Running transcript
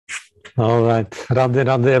All right. Radhe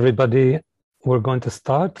Radhe, everybody. We're going to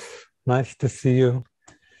start. Nice to see you.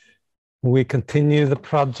 We continue the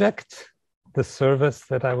project, the service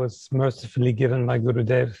that I was mercifully given by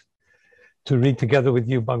Gurudev to read together with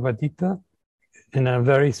you Bhagavad Gita in a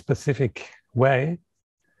very specific way.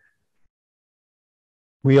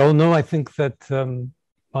 We all know, I think, that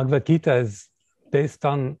Bhagavad Gita is based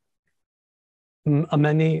on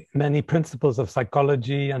many principles of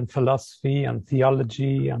psychology and philosophy and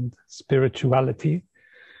theology and spirituality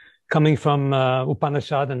coming from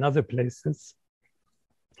Upanishad and other places.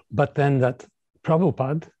 But then that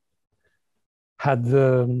Prabhupada had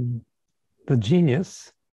the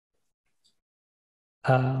genius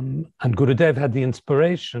and Gurudev had the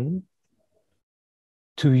inspiration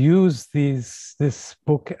to use this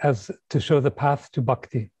book as to show the path to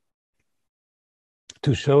Bhakti,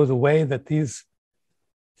 to show the way that these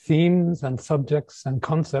themes and subjects and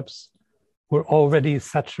concepts were already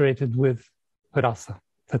saturated with Rasa,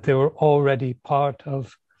 that they were already part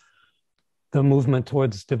of the movement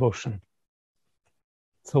towards devotion.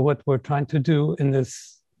 So what we're trying to do in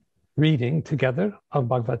this reading together of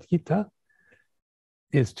Bhagavad Gita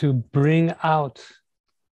is to bring out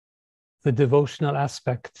the devotional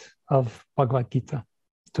aspect of Bhagavad Gita,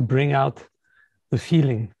 to bring out the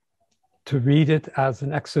feeling, to read it as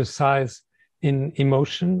an exercise in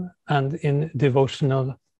emotion and in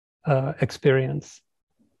devotional experience.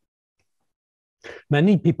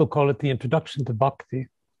 Many people call it the introduction to Bhakti.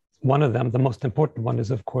 One of them, the most important one,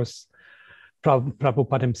 is of course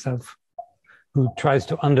Prabhupada himself, who tries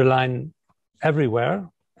to underline everywhere,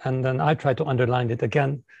 and then I try to underline it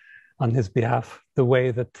again on his behalf, the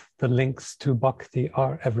way that the links to Bhakti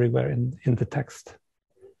are everywhere in the text.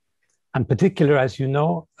 And particular, as you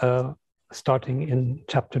know, starting in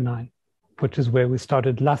chapter 9, which is where we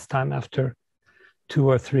started last time after 2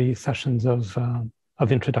 or 3 sessions of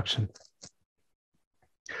introduction.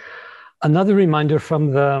 Another reminder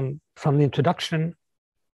from the introduction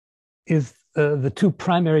is the 2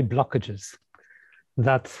 primary blockages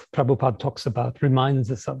that Prabhupada talks about, reminds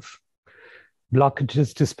us of,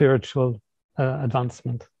 blockages to spiritual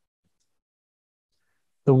advancement.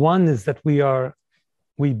 The one is that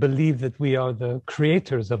we believe that we are the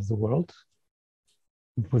creators of the world,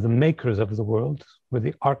 we're the makers of the world, we're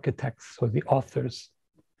the architects or the authors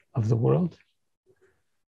of the world.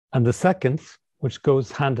 And the second, which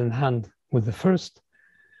goes hand in hand with the first,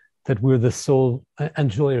 that we're the sole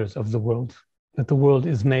enjoyers of the world, that the world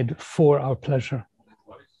is made for our pleasure.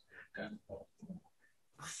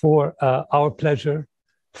 For our pleasure,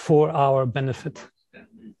 for our benefit.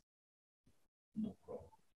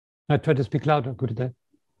 I try to speak louder, Gurudev.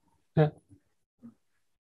 Yeah.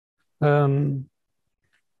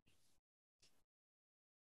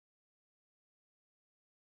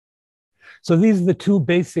 So these are the 2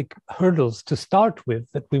 basic hurdles to start with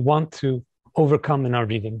that we want to overcome in our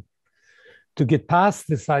reading. To get past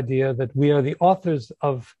this idea that we are the authors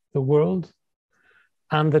of the world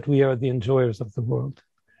and that we are the enjoyers of the world.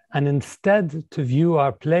 And instead to view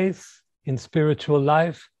our place in spiritual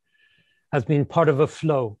life as being part of a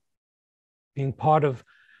flow, being part of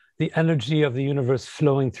the energy of the universe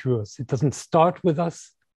flowing through us. It doesn't start with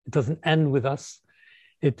us, it doesn't end with us,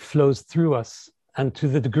 it flows through us. And to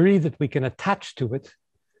the degree that we can attach to it,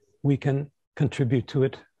 we can contribute to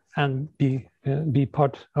it and be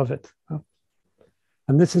part of it.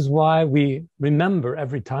 And this is why we remember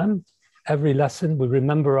every time, every lesson, we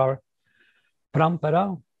remember our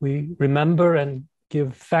parampara, we remember and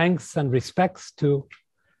give thanks and respects to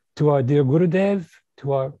our dear Gurudev,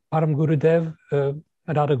 to our Param Gurudev,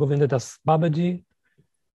 Radha Govinda Das Babaji,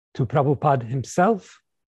 to Prabhupada himself,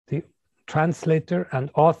 the translator and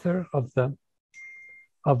author of the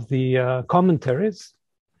commentaries.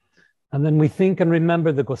 And then we think and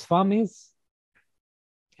remember the Goswamis,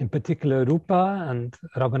 in particular Rupa and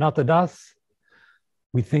Raghunatha Das.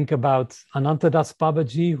 We think about Ananta Das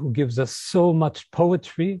Babaji, who gives us so much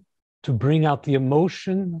poetry to bring out the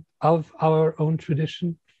emotion of our own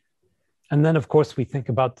tradition. And then, of course, we think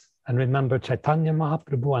about and remember Chaitanya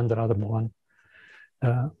Mahaprabhu and Radha Mohan.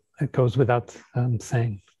 It goes without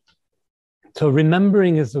saying. So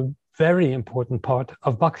remembering is a very important part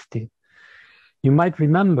of Bhakti. You might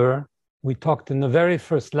remember we talked in the very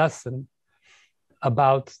first lesson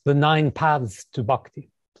about the 9 paths to Bhakti.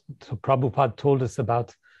 So Prabhupada told us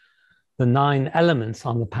about the 9 elements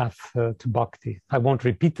on the path to Bhakti. I won't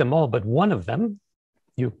repeat them all, but one of them,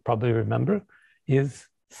 you probably remember, is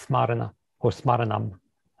smarana or smaranam,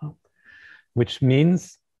 which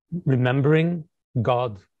means remembering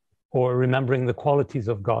God or remembering the qualities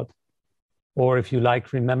of God, or if you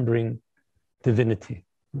like, remembering divinity.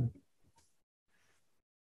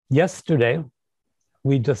 Yesterday,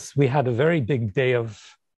 we had a very big day of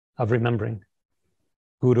remembering,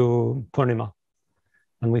 Guru Purnima.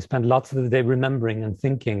 And we spent lots of the day remembering and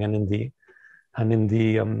thinking, and in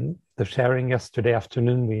the sharing yesterday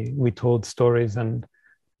afternoon, we told stories and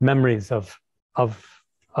memories of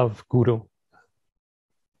Guru.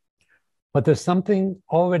 But there's something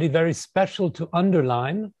already very special to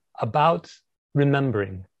underline about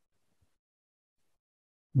remembering,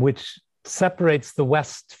 which separates the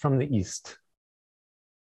West from the East.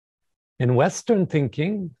 In Western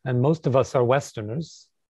thinking, and most of us are Westerners,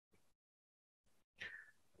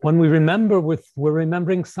 when we remember, we're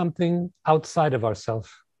remembering something outside of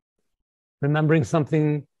ourselves, remembering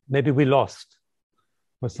something maybe we lost,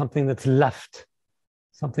 or something that's left,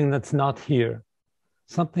 something that's not here,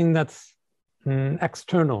 something that's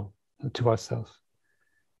external to ourselves.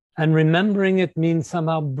 And remembering it means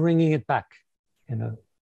somehow bringing it back,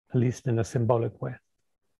 at least in a symbolic way.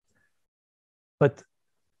 But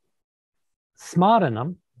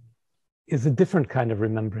smaranam is a different kind of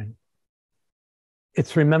remembering.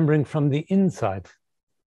 It's remembering from the inside.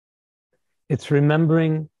 It's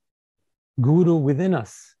remembering Guru within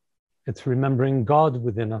us. It's remembering God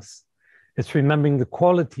within us. It's remembering the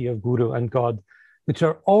quality of Guru and God, which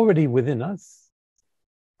are already within us,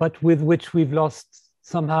 but with which we've lost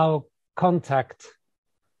somehow contact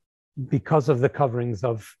because of the coverings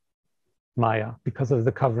of Maya, because of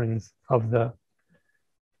the coverings of the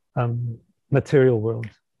material world.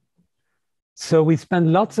 So we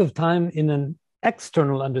spend lots of time in an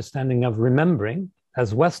external understanding of remembering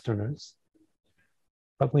as Westerners,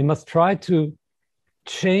 but we must try to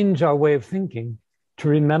change our way of thinking to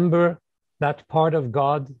remember that part of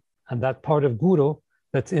God and that part of Guru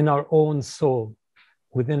that's in our own soul,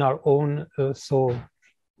 within our own soul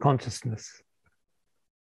consciousness.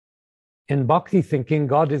 In Bhakti thinking,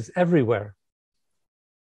 God is everywhere,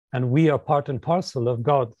 and we are part and parcel of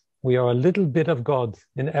God. We are a little bit of God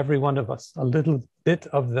in every one of us. A little bit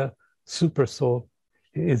of the super soul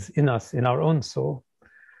is in us, in our own soul,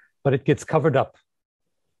 but it gets covered up.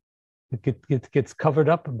 It gets covered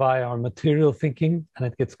up by our material thinking, and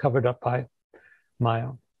it gets covered up by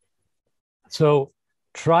Maya. So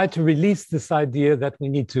try to release this idea that we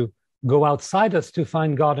need to go outside us to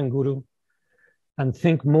find God and Guru, and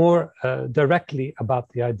think more directly about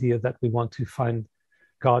the idea that we want to find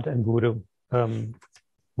God and Guru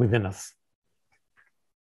within us.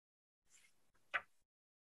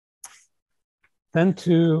 Then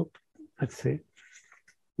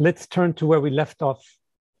let's turn to where we left off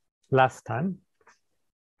last time.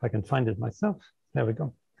 If I can find it myself. There we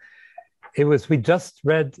go. We just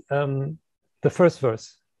read the first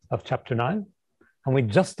verse of chapter 9, and we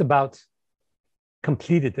just about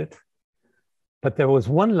completed it. But there was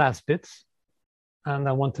one last bit, and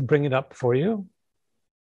I want to bring it up for you.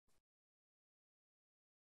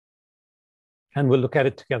 And we'll look at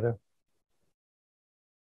it together.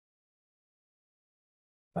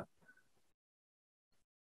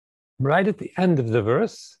 Right at the end of the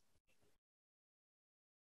verse,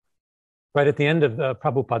 right at the end of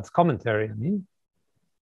Prabhupada's commentary,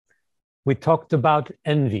 we talked about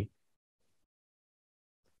envy.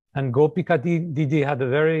 And Gopika Didi had a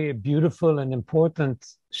very beautiful and important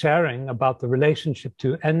sharing about the relationship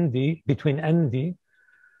to envy, between envy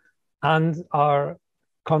and our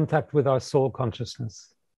contact with our soul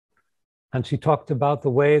consciousness. And she talked about the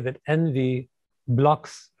way that envy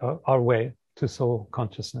blocks our way to soul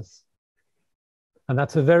consciousness. And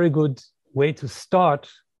that's a very good way to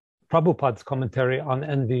start Prabhupada's commentary on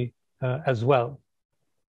envy as well.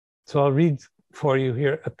 So I'll read for you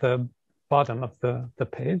here at the bottom of the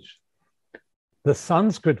page. The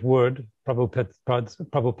Sanskrit word,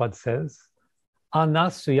 Prabhupada says,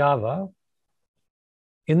 anasuyava,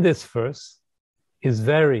 in this verse, is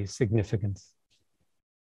very significant.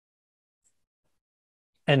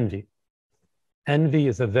 Envy. Envy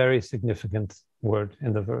is a very significant word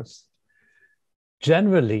in the verse.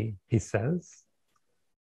 Generally, he says,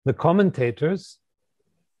 the commentators,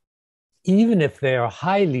 even if they are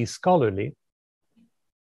highly scholarly,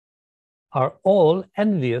 are all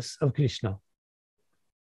envious of Krishna,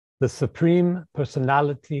 the Supreme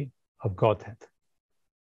Personality of Godhead.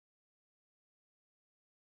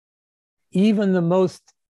 Even the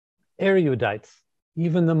most erudite,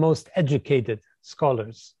 even the most educated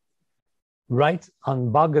scholars write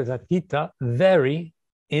on Bhagavad Gita very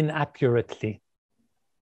inaccurately.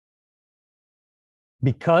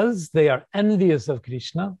 Because they are envious of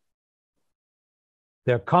Krishna,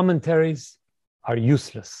 their commentaries are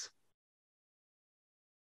useless.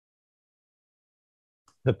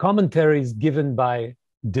 The commentaries given by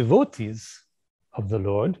devotees of the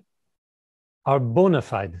Lord are bona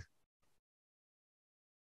fide.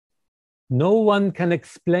 No one can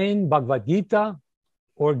explain Bhagavad Gita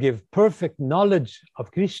or give perfect knowledge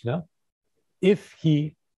of Krishna if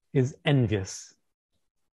he is envious.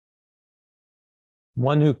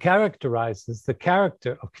 One who characterizes the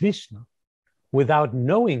character of Krishna without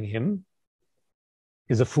knowing him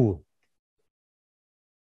is a fool.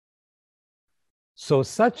 So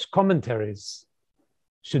such commentaries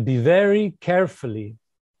should be very carefully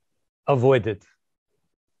avoided.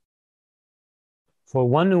 For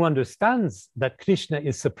one who understands that Krishna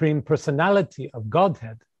is Supreme Personality of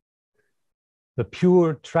Godhead, the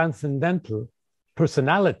pure transcendental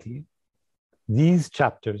personality, these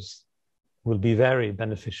chapters will be very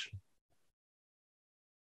beneficial.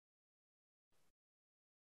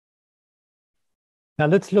 Now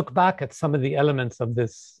let's look back at some of the elements of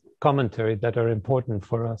this commentary that are important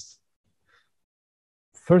for us.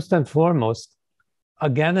 First and foremost,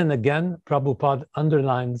 again and again, Prabhupada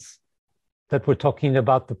underlines that we're talking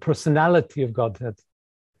about the personality of Godhead,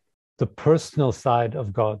 the personal side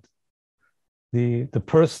of God, the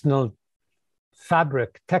personal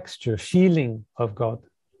fabric, texture, feeling of God.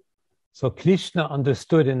 So Krishna,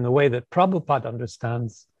 understood in the way that Prabhupada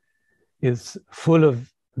understands, is full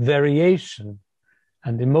of variation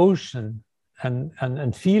and emotion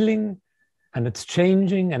and feeling, and it's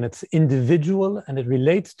changing and it's individual and it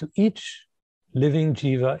relates to each living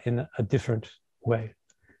jiva in a different way.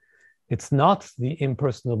 It's not the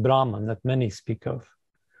impersonal Brahman that many speak of,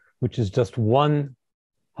 which is just one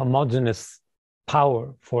homogeneous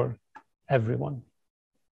power for everyone.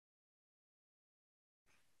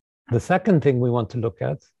 The second thing we want to look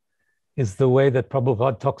at is the way that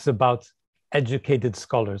Prabhupada talks about educated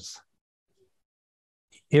scholars,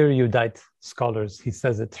 erudite scholars. He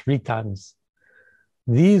says it 3 times.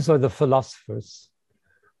 These are the philosophers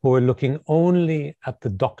who are looking only at the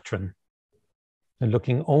doctrine. They're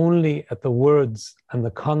looking only at the words and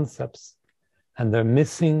the concepts, and they're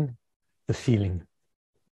missing the feeling.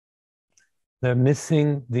 They're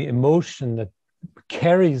missing the emotion that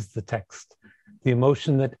carries the text, the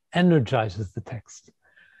emotion that energizes the text.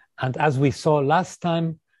 And as we saw last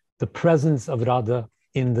time, the presence of Radha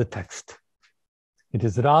in the text. It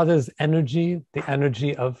is Radha's energy, the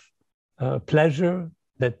energy of pleasure,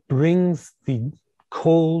 that brings the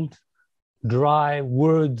cold, dry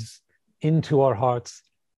words into our hearts,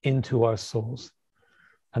 into our souls.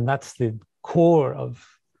 And that's the core of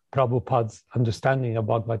Prabhupada's understanding of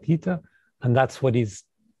Bhagavad Gita, and that's what he's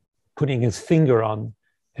putting his finger on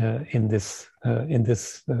in this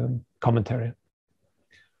commentary.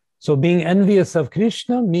 So being envious of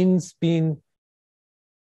Krishna means being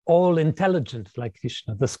all intelligent like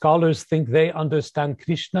Krishna. The scholars think they understand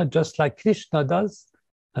Krishna just like Krishna does,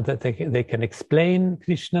 and that they can explain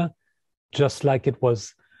Krishna just like it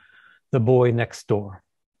was the boy next door.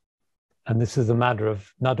 And this is a matter of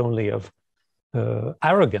not only of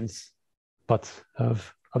arrogance, but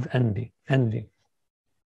of envy.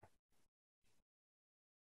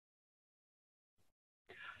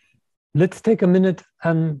 Let's take a minute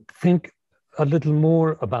and think a little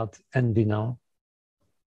more about envy now.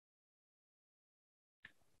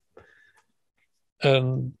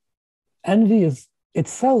 Envy is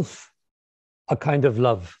itself a kind of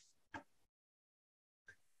love.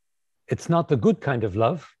 It's not the good kind of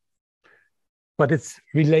love, but it's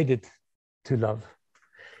related to love.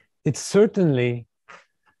 It's certainly,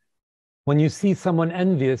 when you see someone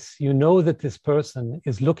envious, you know that this person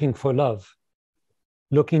is looking for love,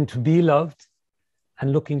 looking to be loved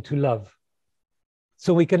and looking to love.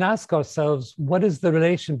 So we can ask ourselves, what is the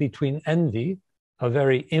relation between envy, a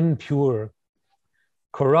very impure,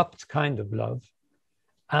 corrupt kind of love,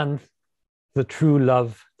 and the true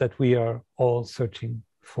love that we are all searching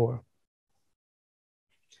for?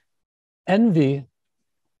 Envy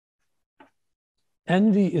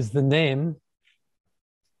is the name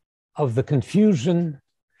of the confusion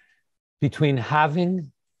between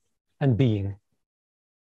having and being.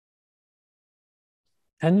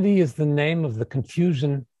 Envy is the name of the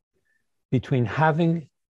confusion between having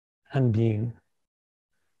and being.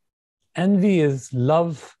 Envy is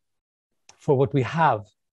love for what we have,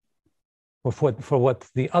 or for what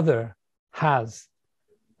the other has,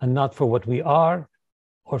 and not for what we are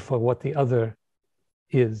or for what the other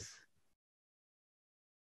is.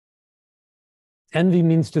 Envy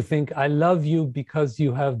means to think, I love you because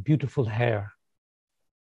you have beautiful hair.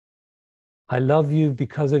 I love you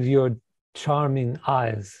because of your charming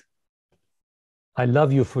eyes. I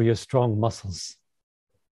love you for your strong muscles.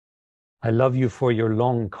 I love you for your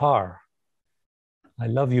long car. I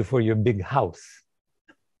love you for your big house,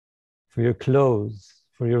 for your clothes,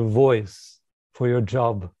 for your voice, for your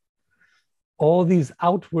job. all these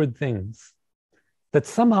outward things that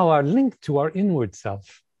somehow are linked to our inward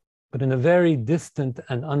self, but in a very distant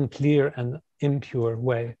and unclear and impure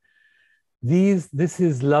way. This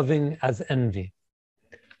is loving as envy,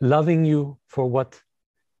 loving you for what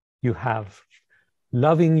you have,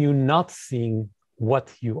 loving you not seeing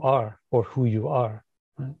what you are or who you are.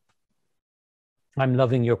 Right? I'm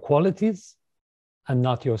loving your qualities and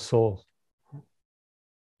not your soul.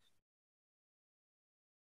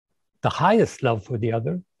 The highest love for the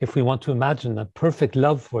other, if we want to imagine a perfect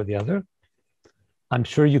love for the other, I'm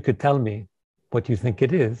sure you could tell me what you think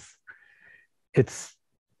it is. It's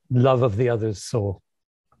love of the other's soul.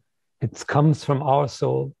 It comes from our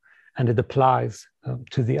soul and it applies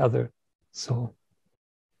to the other soul.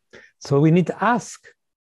 So we need to ask,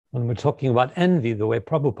 when we're talking about envy, the way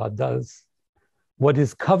Prabhupada does, what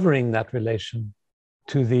is covering that relation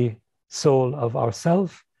to the soul of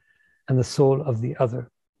ourself and the soul of the other?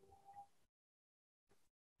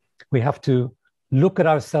 We have to look at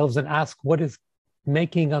ourselves and ask what is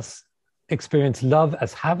making us experience love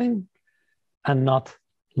as having and not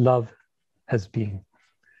love as being.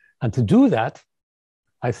 And to do that,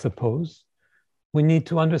 I suppose, we need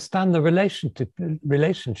to understand the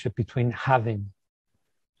relationship between having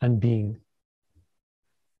and being,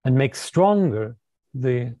 and make stronger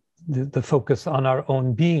the focus on our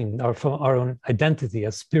own being, our own identity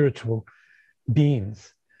as spiritual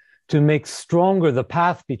beings, to make stronger the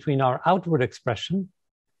path between our outward expression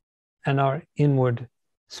and our inward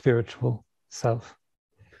spiritual self.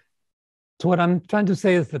 So what I'm trying to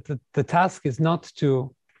say is that the task is not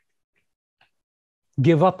to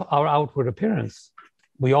give up our outward appearance.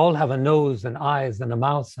 We all have a nose and eyes and a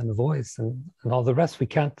mouth and a voice and all the rest. We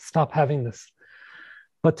can't stop having this.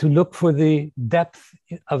 But to look for the depth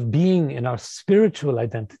of being in our spiritual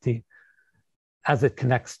identity as it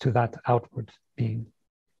connects to that outward being.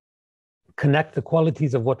 Connect the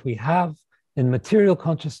qualities of what we have in material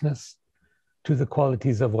consciousness to the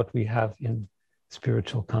qualities of what we have in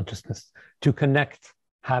spiritual consciousness, to connect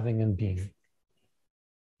having and being.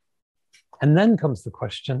 And then comes the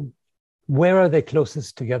question, where are they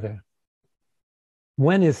closest together?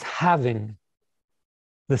 When is having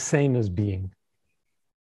the same as being?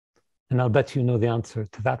 And I'll bet you know the answer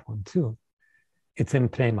to that one too. It's in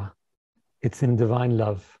prema. It's in divine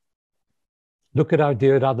love. Look at our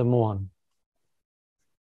dear Radha Mohan,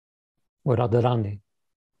 or Radharani.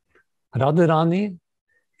 Radharani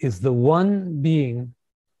is the one being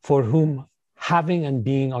for whom having and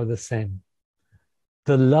being are the same.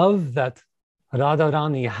 The love that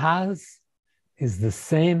Radharani has is the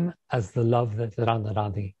same as the love that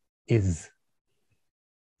Radharani is.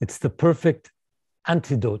 It's the perfect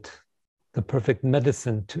antidote, the perfect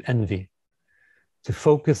medicine to envy, to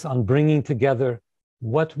focus on bringing together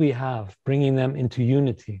what we have, bringing them into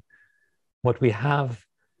unity, what we have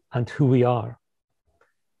and who we are.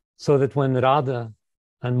 So that when Radha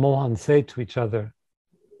and Mohan say to each other,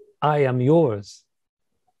 I am yours,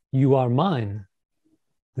 you are mine,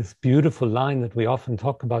 this beautiful line that we often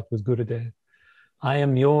talk about with Gurudev, I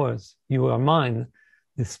am yours, you are mine,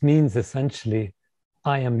 this means essentially,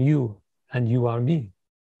 I am you and you are me.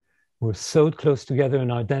 We're so close together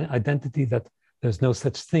in our identity that there's no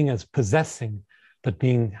such thing as possessing, but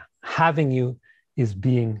having you is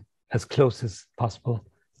being as close as possible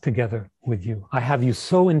together with you. I have you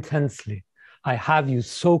so intensely, I have you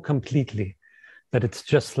so completely that it's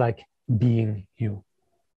just like being you.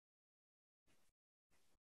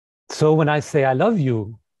 So when I say I love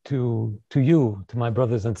you to you, to my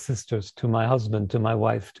brothers and sisters, to my husband, to my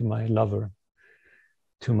wife, to my lover,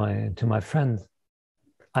 to my friend,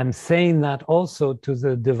 I'm saying that also to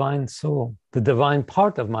the divine soul, the divine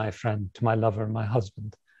part of my friend, to my lover, my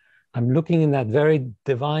husband. I'm looking in that very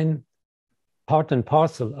divine part and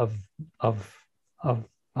parcel of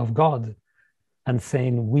God and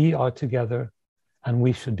saying we are together and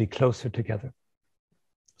we should be closer together.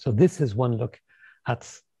 So this is one look at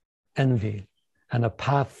envy and a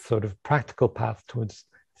path, sort of practical path towards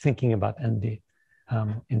thinking about envy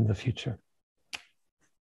in the future.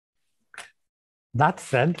 That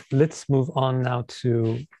said, let's move on now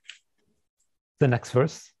to the next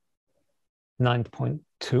verse,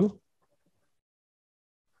 9.2.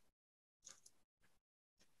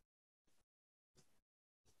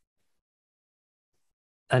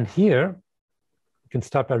 And here, you can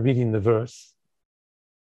start by reading the verse.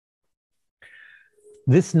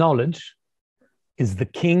 This knowledge is the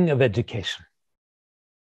king of education,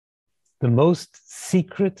 the most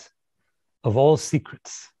secret of all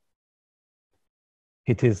secrets.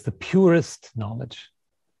 It is the purest knowledge.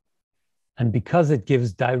 And because it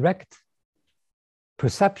gives direct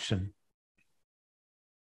perception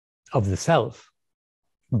of the self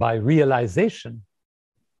by realization,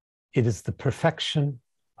 it is the perfection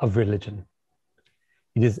of religion.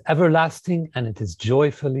 It is everlasting and it is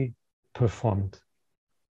joyfully performed.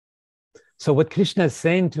 So what Krishna is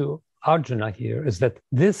saying to Arjuna here is that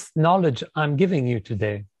this knowledge I'm giving you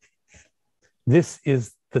today, this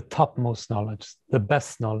is the topmost knowledge, the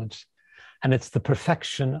best knowledge. And it's the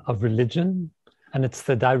perfection of religion, and it's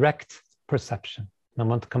the direct perception. And I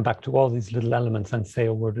want to come back to all these little elements and say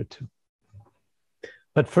a word or two.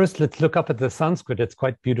 But first, let's look up at the Sanskrit. It's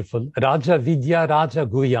quite beautiful. Raja Vidya Raja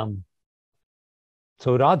Guyam.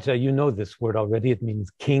 So Raja, you know this word already. It means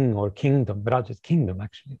king or kingdom. Raja is kingdom,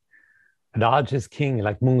 actually. Raj is king,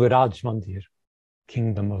 like Mungaraj Mandir,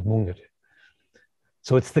 kingdom of Mungar.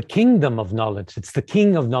 So it's the kingdom of knowledge. It's the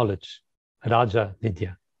king of knowledge, Raja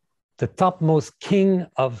Vidya, the topmost king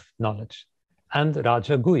of knowledge. And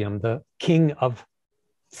Raja Guyam, the king of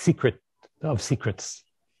secrets,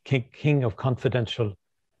 king of confidential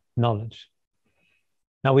knowledge.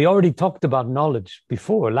 Now, we already talked about knowledge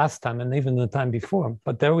before, last time, and even the time before,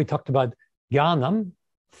 but there we talked about jnanam,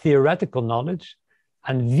 theoretical knowledge,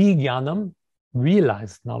 and vijnanam,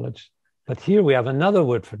 realized knowledge. But here we have another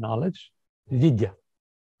word for knowledge, vidya.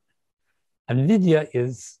 And vidya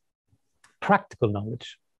is practical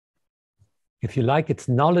knowledge. If you like, it's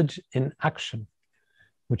knowledge in action,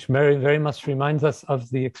 which very, very much reminds us of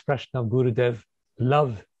the expression of Gurudev,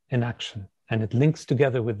 love in action. And it links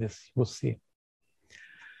together with this, we'll see.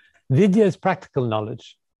 Vidya is practical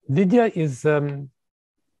knowledge. Vidya is the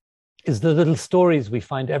little stories we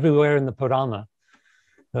find everywhere in the Purana,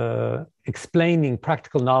 explaining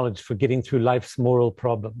practical knowledge for getting through life's moral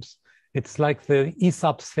problems. It's like the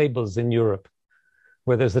Aesop's fables in Europe,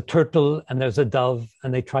 where there's a turtle and there's a dove,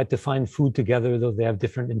 and they try to find food together, though they have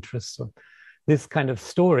different interests. So this kind of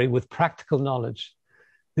story with practical knowledge,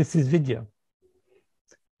 this is Vidya.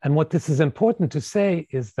 And what this is important to say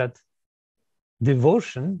is that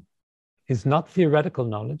devotion is not theoretical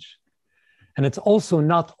knowledge, and it's also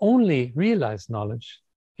not only realized knowledge,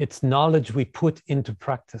 it's knowledge we put into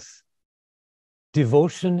practice.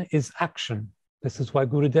 Devotion is action. This is why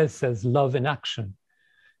Gurudev says love in action.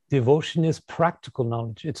 Devotion is practical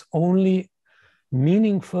knowledge. It's only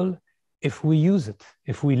meaningful if we use it,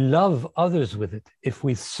 if we love others with it, if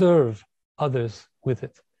we serve others with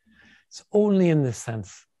it. It's only in this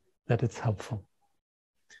sense that it's helpful.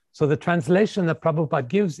 So the translation that Prabhupada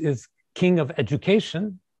gives is king of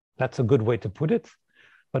education. That's a good way to put it.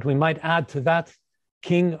 But we might add to that,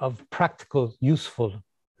 king of practical, useful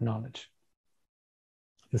knowledge.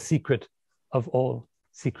 The secret of all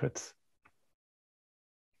secrets.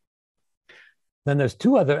 Then there's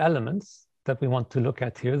two other elements that we want to look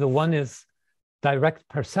at here. The one is direct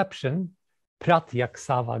perception,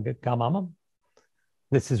 pratyaksavagamam.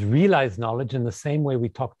 This is realized knowledge in the same way we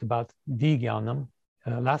talked about vijnanam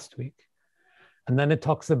last week. And then it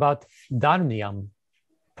talks about dharmyam,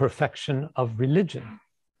 perfection of religion.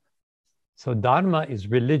 So dharma is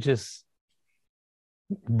religious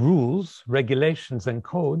rules, regulations, and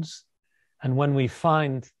codes. And when we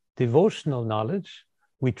find devotional knowledge,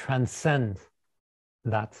 we transcend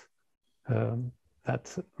that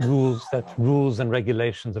rules and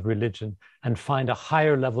regulations of religion and find a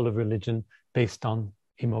higher level of religion based on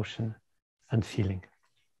emotion and feeling.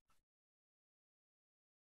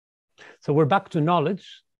 So we're back to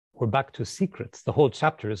knowledge, we're back to secrets. The whole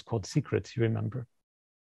chapter is called Secrets, you remember.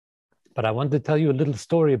 But I want to tell you a little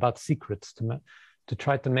story about secrets to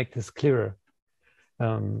try to make this clearer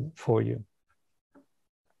for you.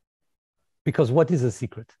 Because what is a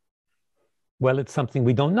secret? Well, it's something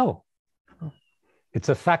we don't know. It's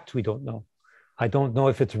a fact we don't know. I don't know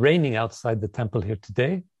if it's raining outside the temple here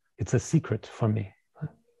today. It's a secret for me.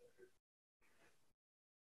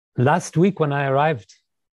 Last week when I arrived,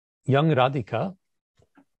 young Radhika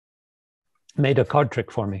made a card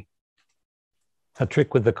trick for me. A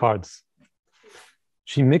trick with the cards.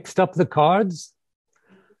 She mixed up the cards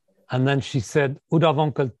and then she said, Uddhav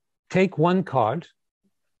uncle, take one card,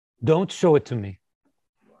 don't show it to me.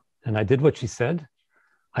 And I did what she said.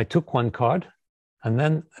 I took one card and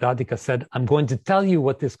then Radhika said, I'm going to tell you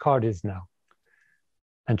what this card is now.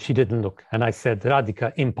 And she didn't look. And I said,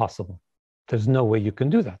 Radhika, impossible. There's no way you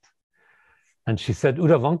can do that. And she said,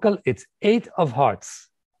 Uddhav uncle, it's 8 of hearts.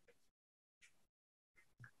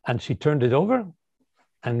 And she turned it over.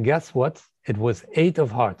 And guess what? It was 8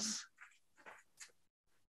 of hearts.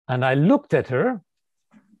 And I looked at her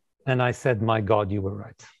and I said, my God, you were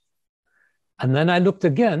right. And then I looked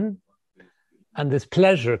again and this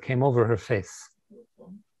pleasure came over her face.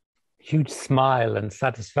 Huge smile and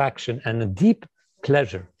satisfaction and a deep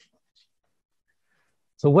pleasure.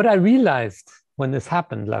 So what I realized when this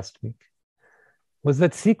happened last week was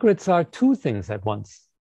that secrets are two things at once.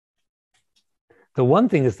 The one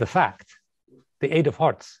thing is the fact, the Eight of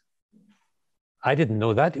Hearts. I didn't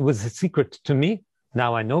know that. It was a secret to me.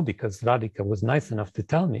 Now I know because Radhika was nice enough to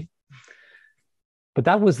tell me. But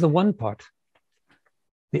that was the one part.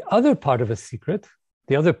 The other part of a secret,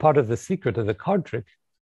 the other part of the secret of the card trick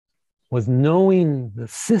was knowing the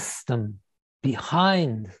system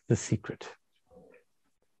behind the secret.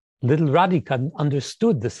 Little Radhika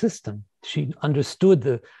understood the system. She understood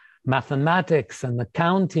the mathematics and the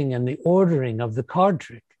counting and the ordering of the card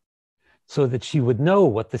trick so that she would know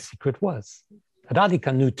what the secret was.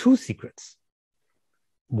 Radhika knew two secrets.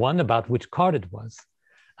 One about which card it was,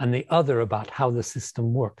 and the other about how the system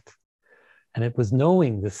worked. And it was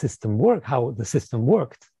knowing the system how the system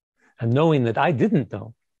worked, and knowing that I didn't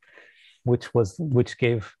know, which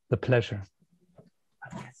gave the pleasure.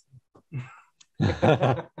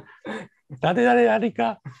 Radhika.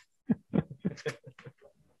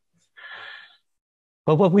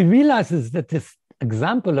 But what we realize is that this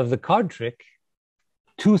example of the card trick,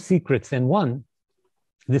 two secrets in one,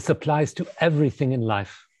 this applies to everything in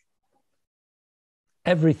life.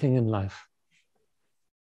 Everything in life.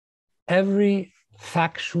 Every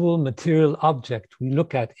factual material object we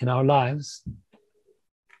look at in our lives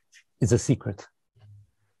is a secret.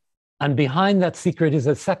 And behind that secret is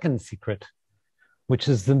a second secret, which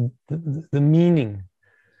is the meaning,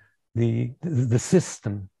 the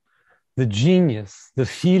system, the genius, the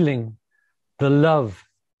feeling, the love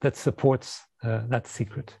that supports that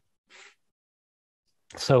secret.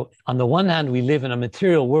 So on the one hand, we live in a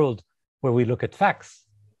material world where we look at facts.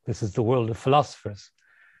 This is the world of philosophers.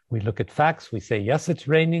 We look at facts, we say, yes, it's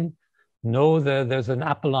raining. No, there's an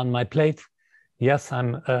apple on my plate. Yes,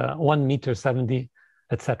 I'm 1 meter 70,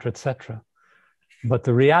 etc., etc. But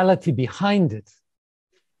the reality behind it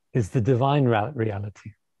is the divine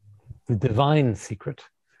reality, the divine secret.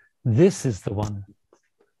 This is the one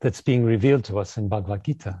that's being revealed to us in Bhagavad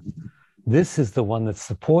Gita. This is the one that's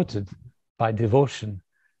supported by devotion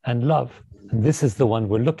and love. And this is the one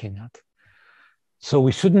we're looking at. So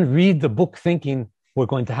we shouldn't read the book thinking we're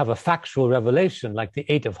going to have a factual revelation like the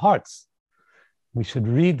Eight of Hearts. We should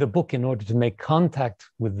read the book in order to make contact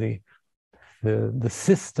with the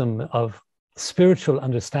system of spiritual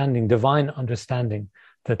understanding, divine understanding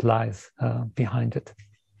that lies behind it.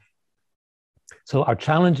 So our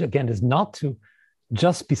challenge, again, is not to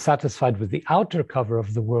just be satisfied with the outer cover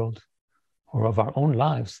of the world or of our own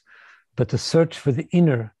lives, but to search for the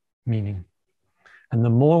inner meaning. And the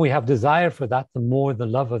more we have desire for that, the more the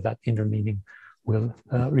love of that inner meaning will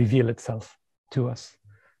reveal itself to us.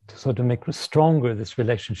 So to make stronger this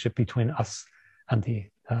relationship between us and the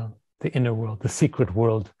inner world, the secret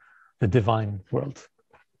world, the divine world.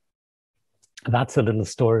 That's a little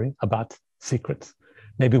story about secrets.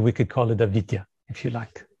 Maybe we could call it a vidya, if you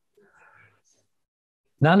like.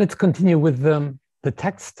 Now let's continue with the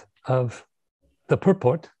text of the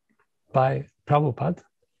purport by Prabhupada.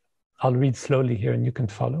 I'll read slowly here and you can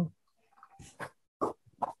follow.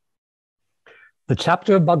 The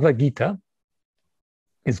chapter of Bhagavad Gita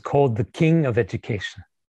is called the King of Education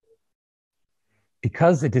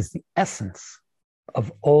because it is the essence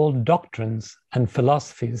of all doctrines and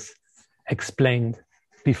philosophies explained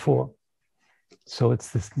before. So it's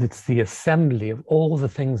the assembly of all the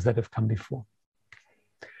things that have come before.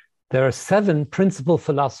 There are 7 principal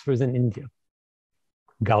philosophers in India: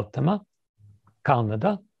 Gautama,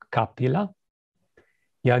 Kanada, Kapila,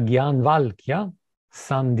 Yajnavalkya,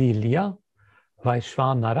 Sandilya,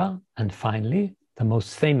 Vaishvanara, and finally, the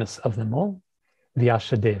most famous of them all,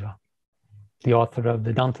 Vyasadeva, the author of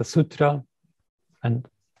Vedanta Sutra and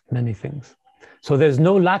many things. So there's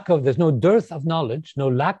no dearth of knowledge, no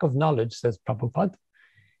lack of knowledge, says Prabhupada,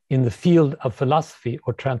 in the field of philosophy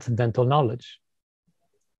or transcendental knowledge.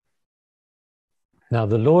 Now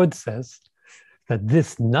the Lord says that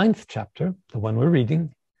this 9th chapter, the one we're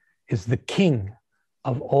reading, is the king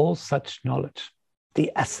of all such knowledge,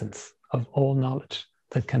 the essence of all knowledge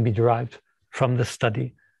that can be derived from the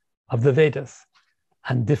study of the Vedas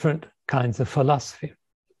and different kinds of philosophy.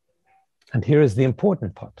 And here is the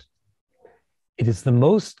important part. It is the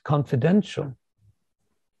most confidential,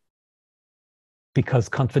 because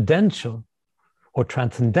confidential or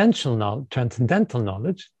transcendental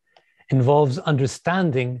knowledge involves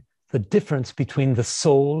understanding the difference between the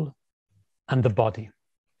soul and the body.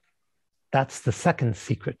 That's the second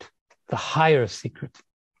secret, the higher secret,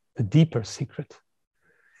 the deeper secret.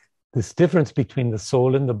 This difference between the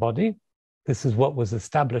soul and the body, this is what was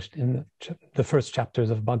established in the first chapters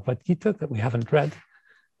of Bhagavad Gita that we haven't read,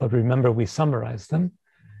 but remember we summarized them.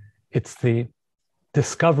 It's the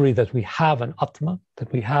discovery that we have an Atma,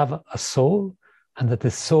 that we have a soul, and that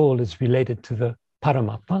this soul is related to the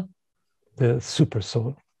Paramatma, the super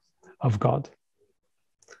soul of God.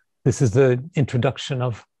 This is the introduction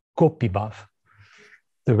of Gopi Bhav,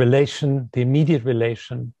 the relation, the immediate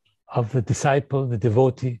relation of the disciple, the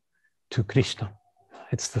devotee, to Krishna.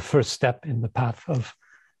 It's the first step in the path of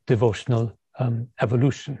devotional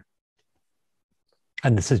evolution.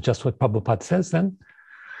 And this is just what Prabhupada says then.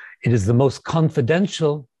 It is the most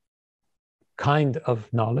confidential kind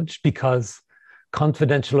of knowledge, because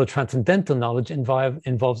confidential or transcendental knowledge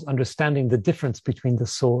involves understanding the difference between the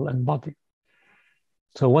soul and body.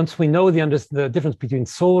 So once we know the difference between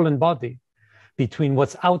soul and body, between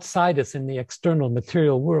what's outside us in the external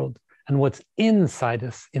material world and what's inside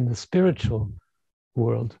us in the spiritual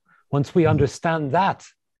world, once we understand that,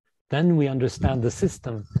 then we understand the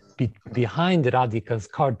system behind Radhika's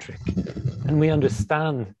card trick. And we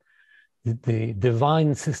understand the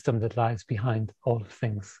divine system that lies behind all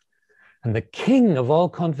things. And the king of all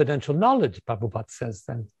confidential knowledge, Prabhupada says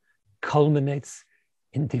then, culminates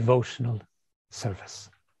in devotional service.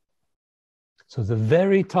 So the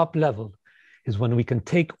very top level is when we can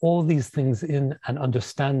take all these things in and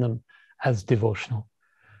understand them as devotional,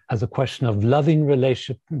 as a question of loving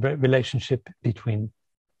relationship between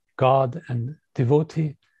God and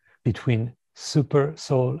devotee, between super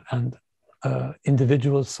soul and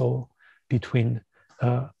individual soul, between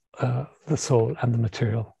the soul and the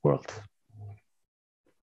material world.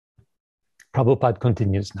 Prabhupada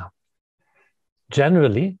continues now.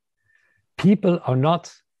 Generally, people are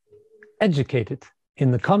not educated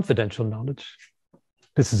in the confidential knowledge.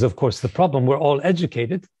 This is, of course, the problem. We're all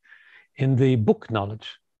educated in the book knowledge.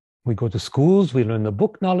 We go to schools, we learn the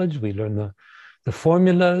book knowledge, we learn the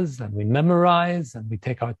formulas, and we memorize, and we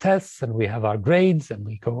take our tests, and we have our grades, and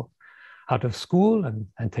we go out of school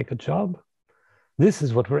and take a job. This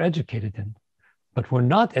is what we're educated in. But we're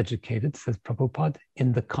not educated, says Prabhupada,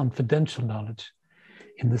 in the confidential knowledge,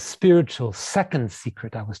 in the spiritual second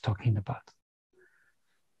secret I was talking about.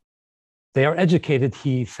 They are educated,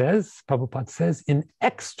 he says, Prabhupada says, in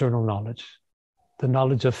external knowledge, the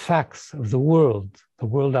knowledge of facts, of the world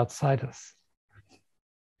outside us.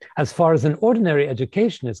 As far as an ordinary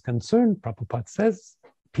education is concerned, Prabhupada says,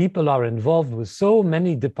 people are involved with so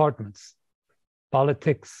many departments: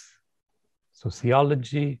 politics,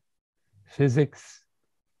 sociology, physics,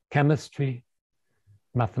 chemistry,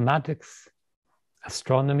 mathematics,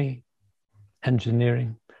 astronomy,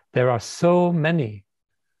 engineering. There are so many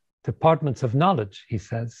departments of knowledge, he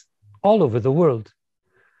says, all over the world,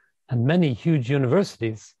 and many huge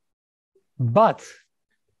universities. But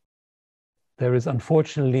there is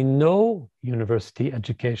unfortunately no university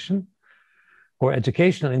education or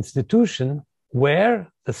educational institution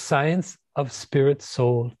where the science of spirit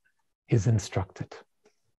soul is instructed.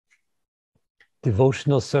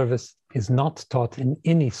 Devotional service is not taught in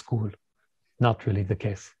any school. Not really the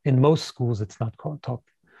case. In most schools, it's not taught.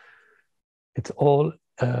 It's all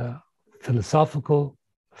philosophical,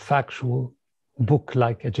 factual,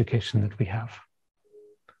 book-like education that we have.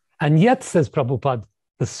 And yet, says Prabhupada,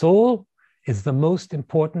 the soul is the most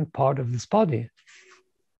important part of this body.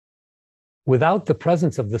 Without the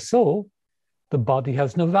presence of the soul, the body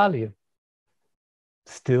has no value.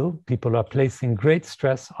 Still, people are placing great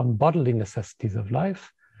stress on bodily necessities of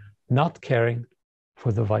life, not caring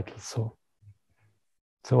for the vital soul.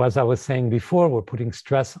 So as I was saying before, we're putting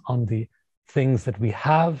stress on the things that we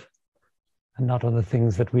have and not on the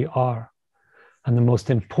things that we are. And the most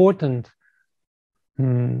important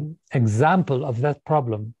example of that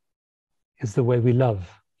problem is the way we love.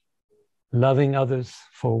 Loving others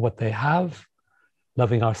for what they have,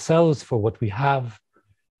 loving ourselves for what we have,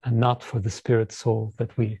 and not for the spirit soul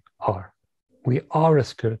that we are. We are a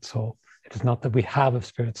spirit soul. It is not that we have a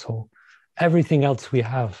spirit soul. Everything else we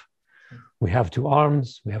have. We have two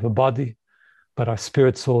arms, we have a body, but our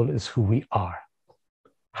spirit soul is who we are,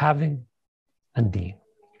 having and being.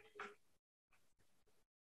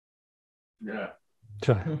 Yeah.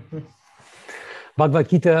 Sure. Bhagavad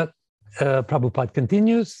Gita, Prabhupada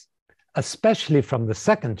continues, especially from the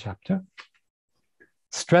second chapter,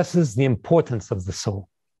 stresses the importance of the soul.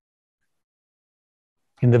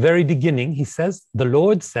 In the very beginning, he says, the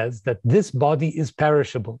Lord says that this body is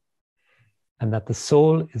perishable and that the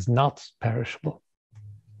soul is not perishable.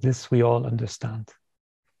 This we all understand.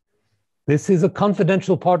 This is a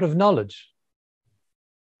confidential part of knowledge.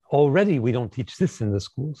 Already we don't teach this in the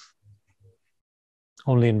schools.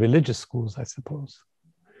 Only in religious schools, I suppose.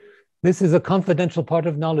 This is a confidential part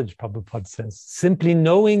of knowledge, Prabhupada says. Simply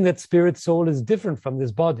knowing that spirit soul is different from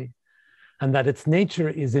this body and that its nature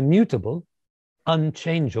is immutable,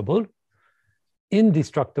 unchangeable,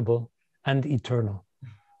 indestructible, and eternal.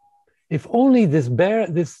 If only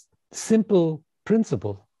this simple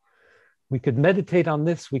principle, we could meditate on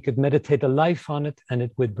this, we could meditate a life on it, and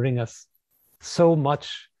it would bring us so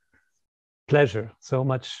much pleasure, so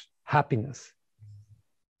much happiness.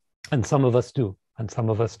 And some of us do, and some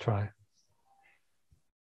of us try.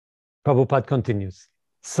 Prabhupada continues,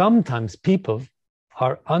 sometimes people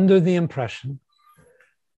are under the impression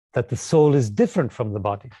that the soul is different from the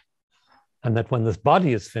body, and that when this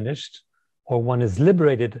body is finished, or one is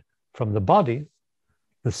liberated from the body,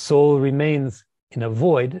 the soul remains in a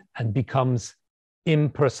void and becomes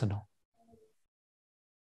impersonal.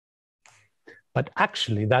 But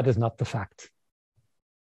actually, that is not the fact.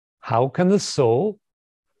 How can the soul,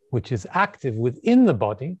 which is active within the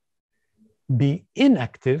body, be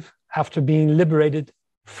inactive after being liberated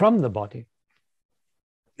from the body?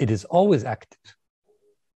 It is always active.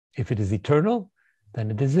 If it is eternal,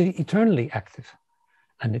 then it is eternally active.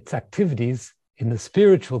 And its activities in the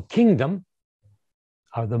spiritual kingdom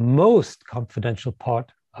are the most confidential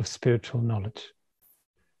part of spiritual knowledge.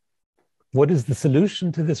 What is the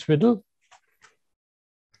solution to this riddle?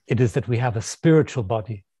 It is that we have a spiritual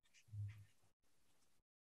body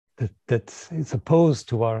that is opposed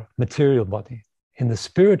to our material body. In the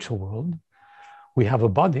spiritual world, we have a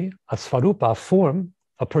body, a svarupa, a form,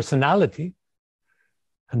 a personality,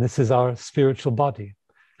 and this is our spiritual body.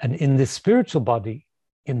 And in this spiritual body,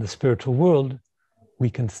 in the spiritual world, we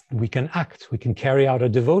can act, we can carry out a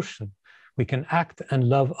devotion, we can act and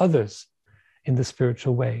love others in the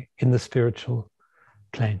spiritual way, in the spiritual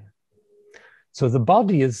plane. So the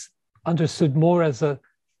body is understood more as a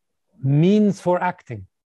means for acting,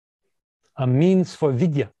 a means for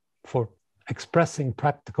vidya, for expressing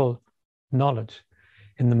practical knowledge.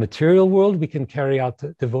 In the material world, we can carry out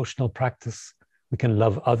the devotional practice. We can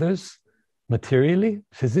love others materially,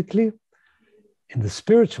 physically. In the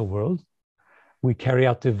spiritual world, we carry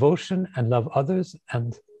out devotion and love others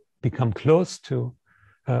and become close to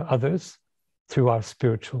others through our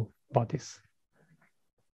spiritual bodies.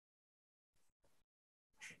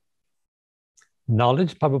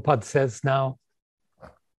 Knowledge, Prabhupada says now,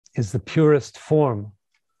 is the purest form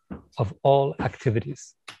of all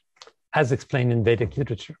activities, as explained in Vedic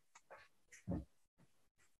literature.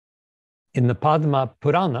 In the Padma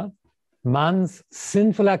Purana, man's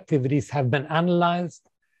sinful activities have been analyzed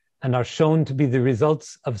and are shown to be the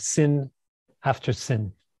results of sin after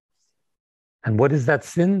sin. And what is that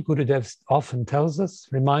sin? Gurudev often tells us,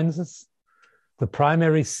 reminds us, the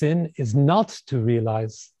primary sin is not to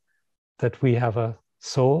realize that we have a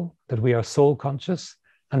soul, that we are soul conscious,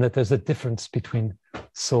 and that there's a difference between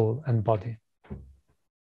soul and body.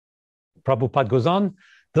 Prabhupada goes on,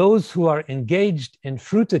 those who are engaged in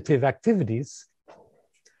fruitative activities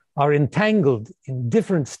are entangled in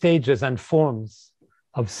different stages and forms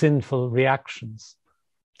of sinful reactions,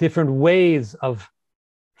 different ways of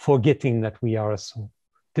forgetting that we are a soul,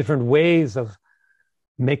 different ways of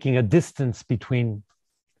making a distance between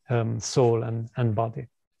soul and body.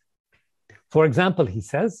 For example, he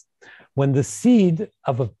says, when the seed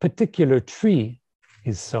of a particular tree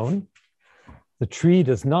is sown, the tree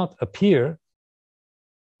does not appear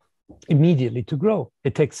immediately to grow.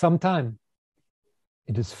 It takes some time.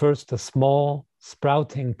 It is first a small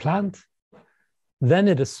sprouting plant, then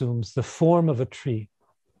it assumes the form of a tree,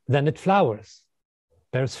 then it flowers,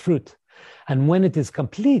 bears fruit. And when it is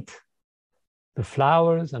complete, the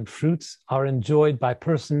flowers and fruits are enjoyed by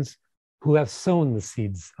persons who have sown the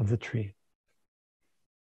seeds of the tree.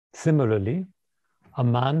 Similarly, a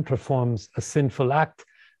man performs a sinful act,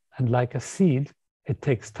 and like a seed, it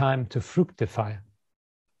takes time to fructify.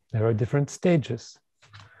 There are different stages.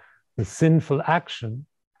 The sinful action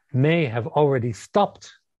may have already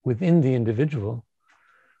stopped within the individual,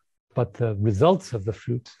 but the results of the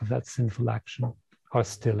fruit of that sinful action are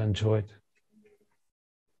still enjoyed.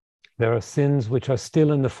 There are sins which are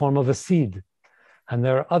still in the form of a seed, and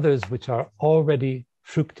there are others which are already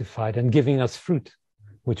fructified and giving us fruit,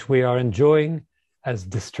 which we are enjoying as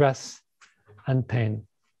distress and pain,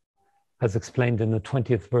 as explained in the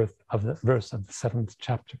 20th verse of the 7th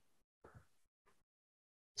chapter.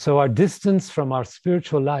 So our distance from our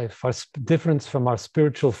spiritual life, our difference from our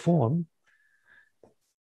spiritual form,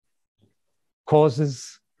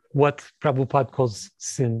 causes what Prabhupada calls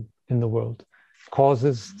sin in the world,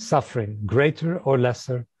 causes suffering, greater or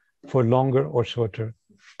lesser, for longer or shorter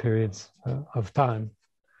periods of time.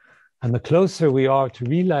 And the closer we are to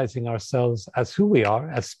realizing ourselves as who we are,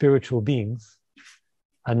 as spiritual beings,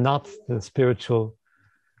 and not the spiritual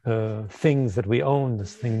things that we own, the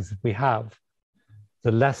things that we have,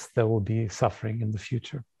 the less there will be suffering in the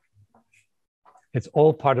future. It's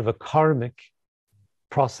all part of a karmic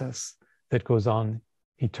process that goes on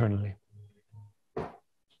eternally.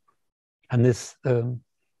 And this,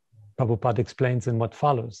 Prabhupada explains in what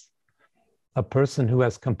follows. A person who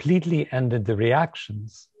has completely ended the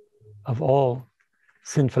reactions of all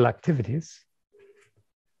sinful activities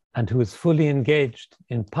and who is fully engaged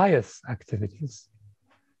in pious activities,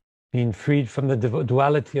 being freed from the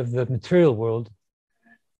duality of the material world,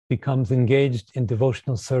 becomes engaged in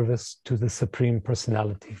devotional service to the Supreme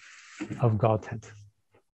Personality of Godhead.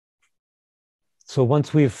 So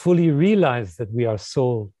once we've fully realized that we are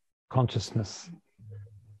soul consciousness,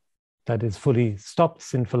 that is fully stopped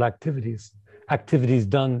sinful activities, activities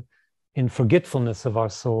done in forgetfulness of our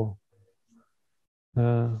soul,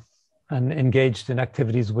 and engaged in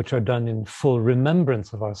activities which are done in full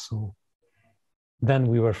remembrance of our soul, then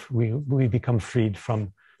we become freed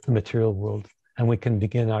from the material world, and we can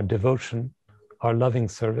begin our devotion, our loving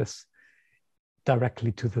service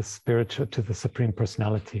directly to the spiritual, to the Supreme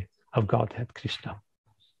Personality of Godhead, Krishna.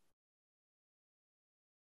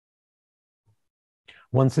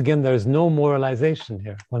 Once again, there is no moralization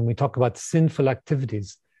here. When we talk about sinful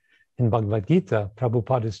activities in Bhagavad Gita,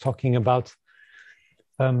 Prabhupada is talking about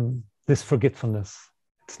this forgetfulness.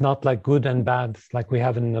 It's not like good and bad, like we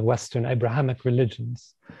have in the Western Abrahamic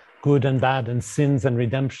religions, good and bad and sins and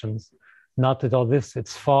redemptions. Not at all this.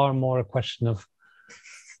 It's far more a question of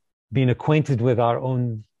being acquainted with our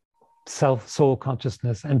own soul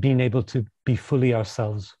consciousness and being able to be fully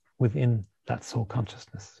ourselves within that soul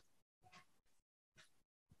consciousness.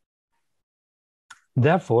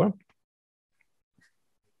 Therefore,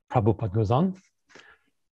 Prabhupada goes on,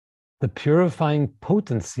 the purifying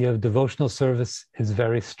potency of devotional service is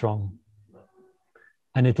very strong.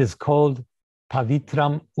 And it is called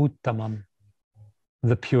Pavitram Uttamam,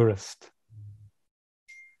 the purest.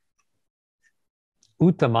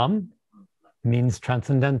 Uttamam means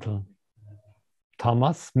transcendental.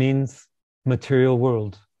 Tamas means material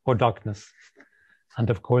world or darkness. And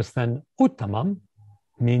of course then Uttamam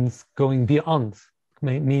means going beyond,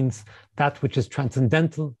 means that which is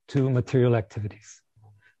transcendental to material activities,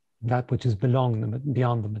 that which is beyond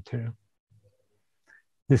the material.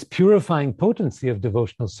 This purifying potency of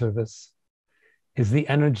devotional service is the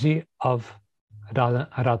energy of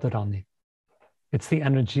Radharani. It's the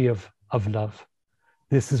energy of love.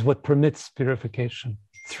 This is what permits purification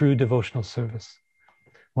through devotional service.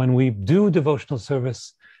 When we do devotional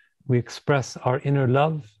service, we express our inner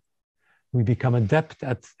love. We become adept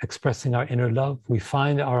at expressing our inner love. We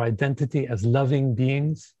find our identity as loving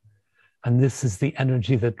beings. And this is the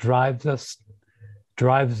energy that drives us,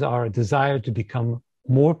 drives our desire to become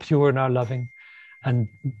more pure in our loving, and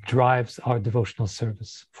drives our devotional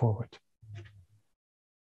service forward.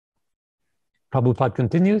 Prabhupada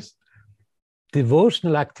continues,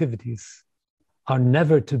 devotional activities are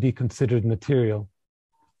never to be considered material,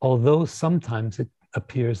 although sometimes it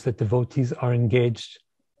appears that devotees are engaged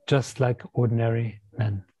just like ordinary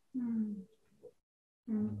men.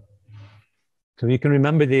 So you can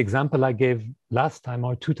remember the example I gave last time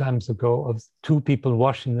or 2 times ago of 2 people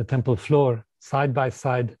washing the temple floor side by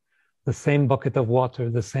side, the same bucket of water,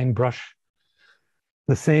 the same brush,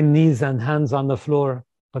 the same knees and hands on the floor,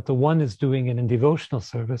 but the one is doing it in devotional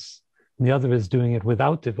service, and the other is doing it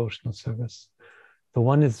without devotional service. The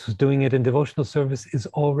one is doing it in devotional service is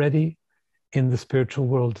already in the spiritual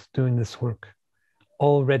world doing this work,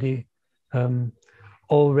 already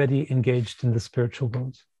engaged in the spiritual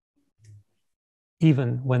world,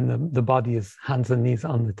 even when the body is hands and knees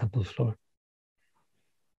on the temple floor.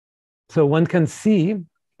 So one can see,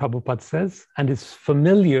 Prabhupada says, and is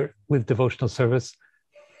familiar with devotional service,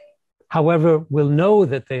 however, will know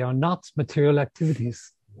that they are not material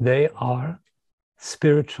activities. They are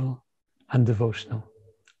spiritual and devotional,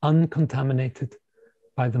 uncontaminated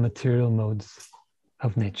by the material modes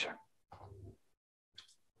of nature.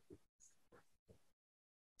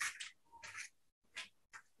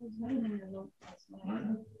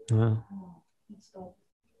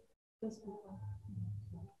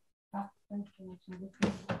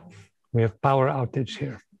 We have power outage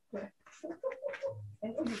here.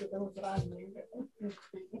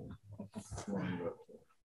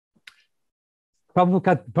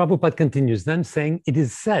 Prabhupada continues then saying, it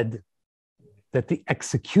is said that the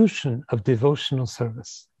execution of devotional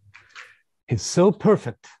service is so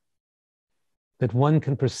perfect that one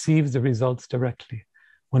can perceive the results directly.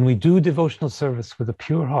 When we do devotional service with a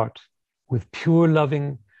pure heart, with pure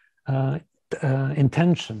loving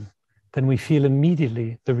intention, then we feel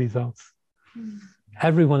immediately the results.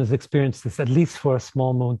 Everyone has experienced this, at least for a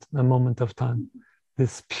small moment of time.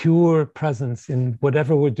 This pure presence in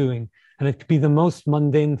whatever we're doing. And it could be the most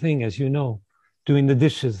mundane thing, as you know, doing the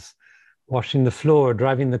dishes, washing the floor,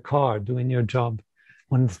 driving the car, doing your job,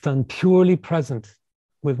 when it's done purely present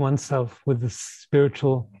with oneself, with the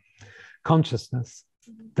spiritual consciousness,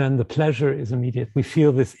 then the pleasure is immediate. We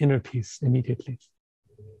feel this inner peace immediately.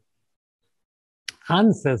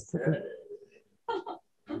 Anne says,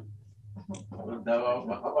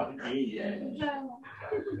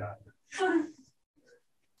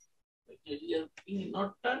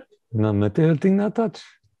 no material thing not touch.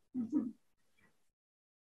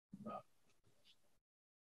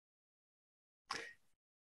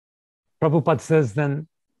 Prabhupada says then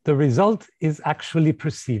the result is actually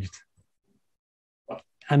perceived.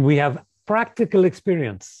 And we have practical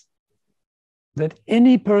experience that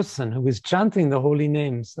any person who is chanting the holy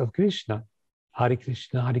names of Krishna, Hare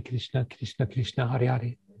Krishna, Krishna Krishna, Hare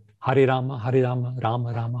Hare, Hare Rama,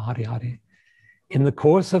 Rama Rama, Hare Hare, in the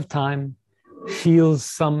course of time feels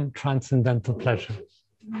some transcendental pleasure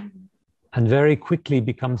and very quickly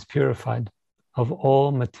becomes purified of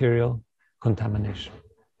all material contamination.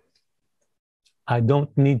 I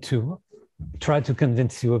don't need to try to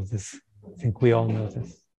convince you of this. I think we all know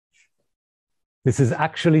this. This is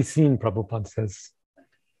actually seen, Prabhupada says.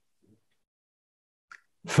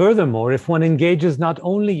 Furthermore, if one engages not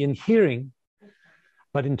only in hearing,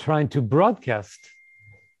 but in trying to broadcast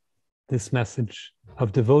this message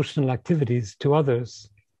of devotional activities to others,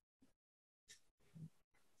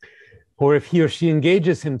 or if he or she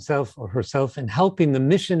engages himself or herself in helping the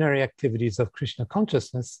missionary activities of Krishna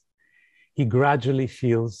consciousness, he gradually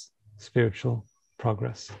feels spiritual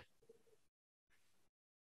progress.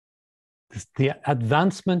 The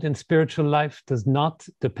advancement in spiritual life does not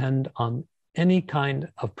depend on any kind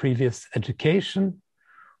of previous education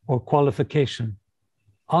or qualification.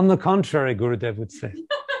 On the contrary, Gurudev would say,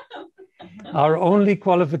 our only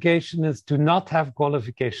qualification is to not have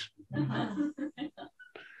qualification.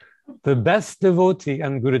 The best devotee,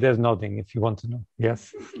 and Gurudev's nodding if you want to know,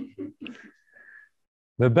 yes.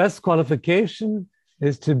 The best qualification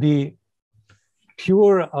is to be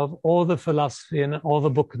pure of all the philosophy and all the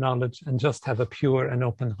book knowledge and just have a pure and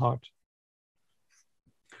open heart.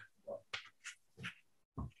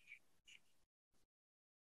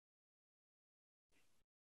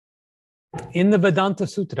 In the Vedanta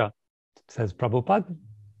Sutra, says Prabhupada,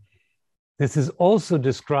 this is also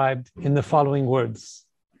described in the following words.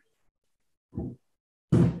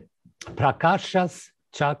 Prakashas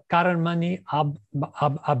cha karmani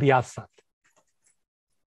abhyasat.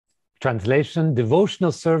 Translation,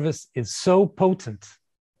 devotional service is so potent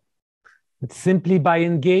that simply by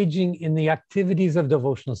engaging in the activities of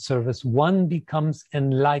devotional service, one becomes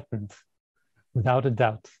enlightened without a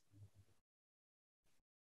doubt.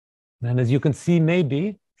 And as you can see,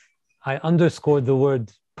 maybe I underscored the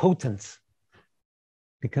word potent,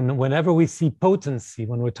 because whenever we see potency,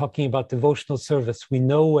 when we're talking about devotional service, we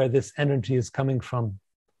know where this energy is coming from.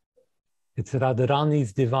 It's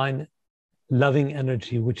Radharani's divine loving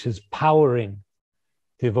energy, which is powering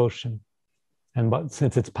devotion. And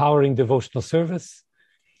since it's powering devotional service,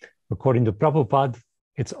 according to Prabhupada,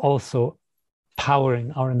 it's also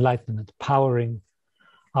powering our enlightenment, powering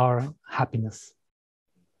our happiness.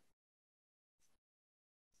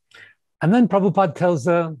 And then Prabhupada tells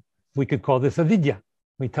we could call this a vidya.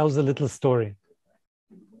 He tells a little story.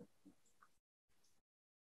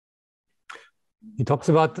 He talks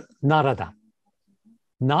about Narada.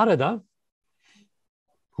 Narada,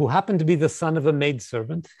 who happened to be the son of a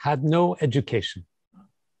maidservant, had no education,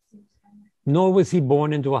 nor was he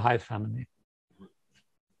born into a high family.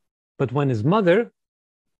 But when his mother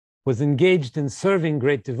was engaged in serving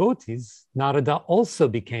great devotees, Narada also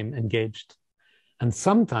became engaged. And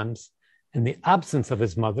sometimes, in the absence of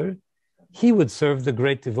his mother, he would serve the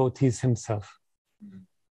great devotees himself.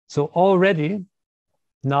 So already,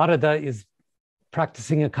 Narada is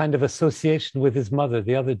practicing a kind of association with his mother,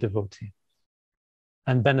 the other devotee,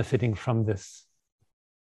 and benefiting from this.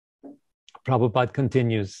 Prabhupada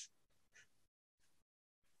continues.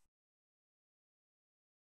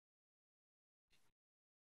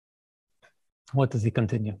 What does he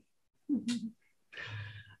continue?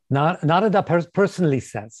 Narada personally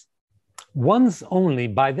says, once only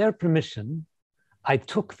by their permission, I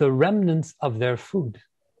took the remnants of their food,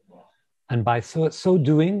 and by so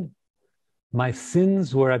doing, my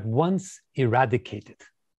sins were at once eradicated.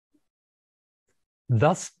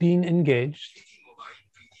 Thus being engaged,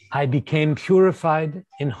 I became purified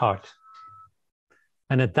in heart.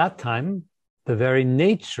 And at that time, the very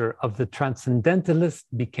nature of the transcendentalist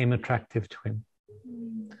became attractive to him.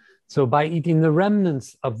 So by eating the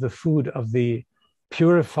remnants of the food of the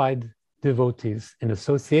purified devotees in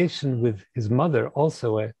association with his mother,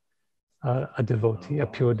 also a devotee, a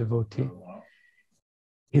pure devotee,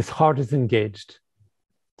 his heart is engaged.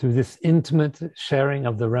 Through this intimate sharing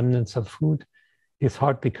of the remnants of food, his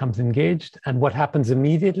heart becomes engaged. And what happens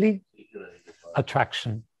immediately?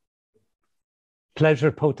 Attraction.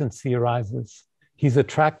 Pleasure potency arises. He's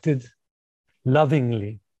attracted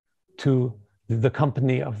lovingly to the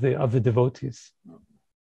company of the devotees.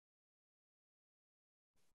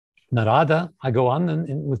 Narada, I go on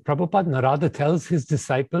with Prabhupada, Narada tells his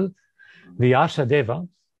disciple, Vyashadeva,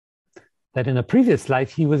 that in a previous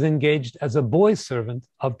life he was engaged as a boy servant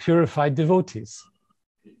of purified devotees.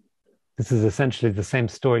 This is essentially the same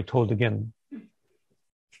story told again.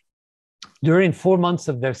 During 4 months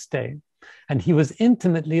of their stay, and he was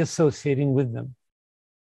intimately associating with them.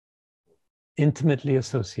 Intimately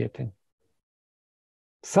associating.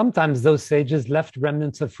 Sometimes those sages left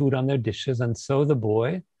remnants of food on their dishes, and so the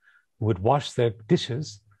boy who would wash their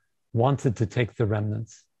dishes wanted to take the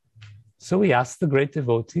remnants. So he asked the great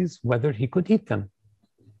devotees whether he could eat them,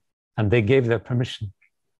 and they gave their permission.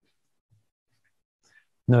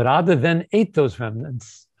 Narada then ate those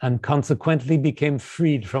remnants and consequently became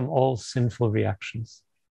freed from all sinful reactions.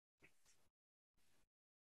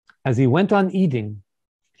 As he went on eating,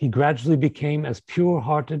 he gradually became as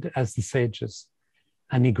pure-hearted as the sages,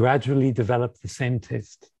 and he gradually developed the same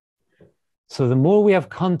taste. So the more we have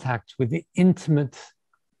contact with the intimate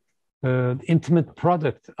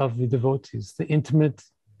product of the devotees, the intimate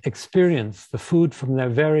experience, the food from their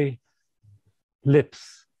very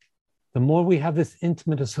lips, the more we have this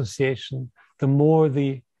intimate association, the more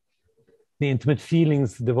the intimate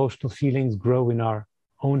feelings, the devotional feelings grow in our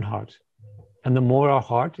own heart. And the more our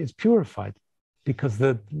heart is purified, because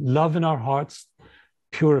the love in our hearts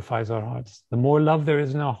purifies our hearts. The more love there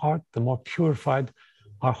is in our heart, the more purified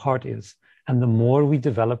our heart is. And the more we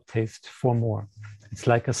develop taste for more. It's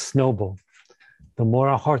like a snowball. The more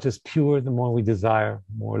our heart is pure, the more we desire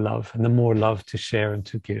more love, and the more love to share and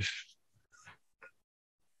to give.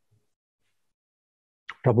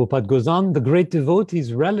 Prabhupada goes on, the great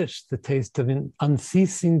devotees relished the taste of an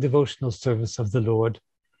unceasing devotional service of the Lord,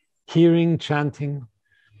 hearing, chanting,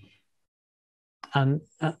 and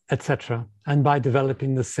etc. And by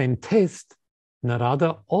developing the same taste,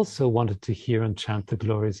 Narada also wanted to hear and chant the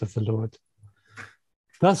glories of the Lord.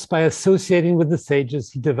 Thus, by associating with the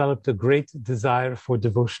sages, he developed a great desire for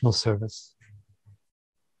devotional service.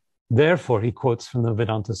 Therefore, he quotes from the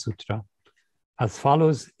Vedanta Sutra as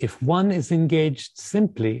follows: if one is engaged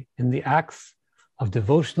simply in the acts of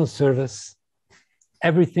devotional service,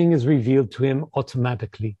 everything is revealed to him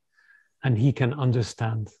automatically, and he can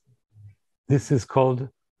understand. This is called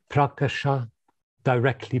prakasha,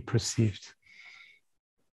 directly perceived.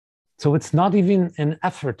 So it's not even an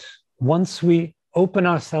effort. Once we open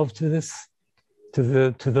ourselves to this, to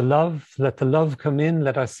the love, let the love come in,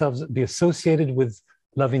 let ourselves be associated with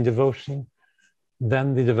loving devotion,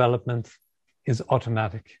 then the development is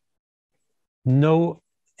automatic. No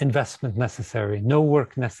investment necessary, no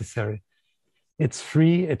work necessary. It's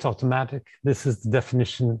free, it's automatic. This is the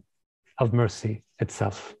definition of mercy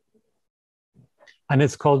itself. And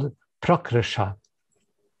it's called prakrasha,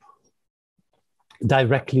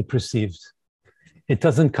 directly perceived. It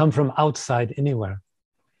doesn't come from outside anywhere.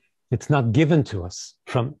 It's not given to us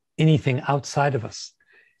from anything outside of us.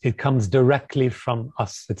 It comes directly from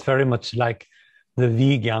us. It's very much like the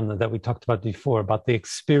vijnana that we talked about before, about the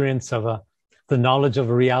experience of the knowledge of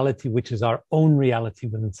a reality, which is our own reality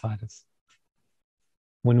within inside us.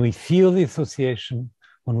 When we feel the association,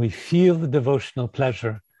 when we feel the devotional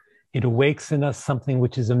pleasure, it awakes in us something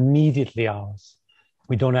which is immediately ours.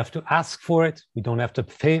 We don't have to ask for it. We don't have to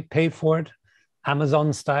pay for it.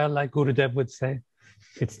 Amazon style, like Gurudev would say.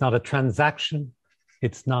 It's not a transaction.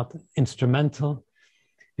 It's not instrumental.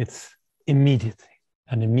 It's immediately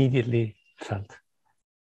and immediately felt.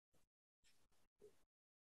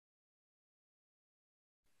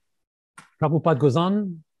 Prabhupada goes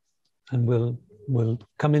on, and we'll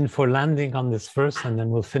come in for landing on this verse, and then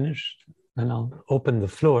we'll finish, and I'll open the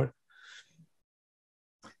floor.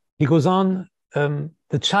 He goes on,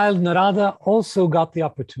 the child Narada also got the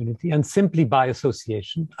opportunity, and simply by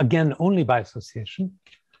association, again, only by association,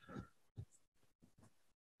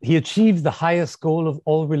 he achieved the highest goal of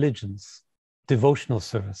all religions, devotional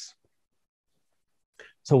service.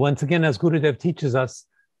 So once again, as Gurudev teaches us,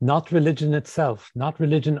 not religion itself, not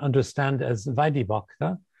religion understood as Vaidhi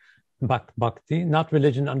Bhakti, not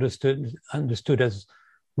religion understood as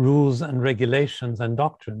rules and regulations and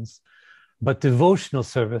doctrines, but devotional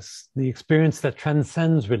service, the experience that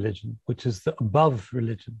transcends religion, which is above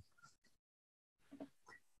religion.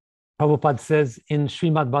 Prabhupada says in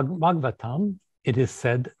Srimad Bhagavatam, it is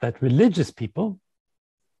said that religious people,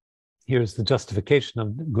 here's the justification of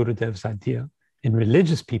Gurudev's idea, In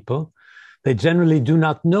religious people, they generally do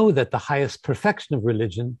not know that the highest perfection of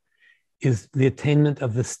religion is the attainment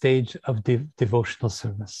of the stage of devotional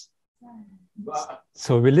service.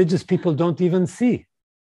 So religious people don't even see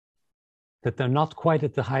that they're not quite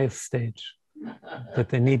at the highest stage, that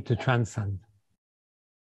they need to transcend.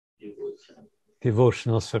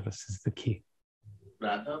 Devotional service is the key.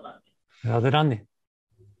 Radharani.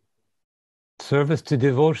 Service to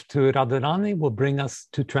devotion to Radharani will bring us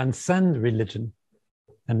to transcend religion.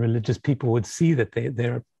 And religious people would see that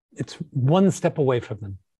it's one step away from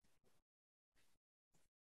them.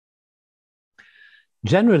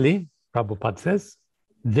 Generally, Prabhupada says,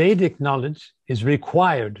 Vedic knowledge is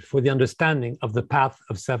required for the understanding of the path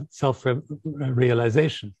of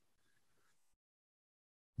self-realization.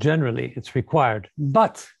 Generally, it's required.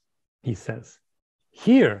 But, he says,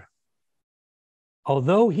 here,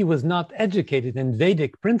 although he was not educated in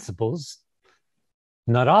Vedic principles,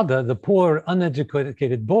 Narada, the poor,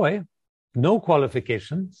 uneducated boy, no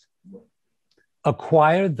qualifications,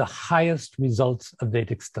 acquired the highest results of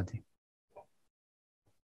Vedic study.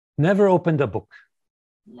 Never opened a book.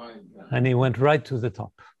 And he went right to the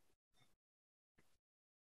top.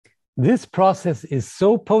 This process is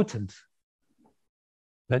so potent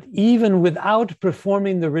that even without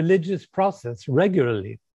performing the religious process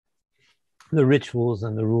regularly, the rituals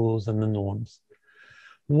and the rules and the norms,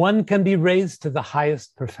 one can be raised to the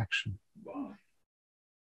highest perfection.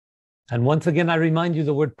 And once again, I remind you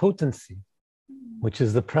the word potency, which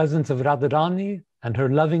is the presence of Radharani and her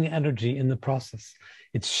loving energy in the process.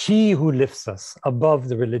 It's she who lifts us above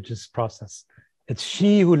the religious process. It's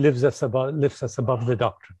she who lifts us above the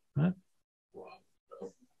doctrine. Right?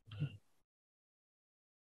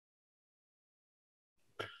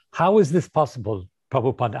 How is this possible?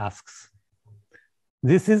 Prabhupada asks.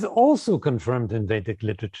 This is also confirmed in Vedic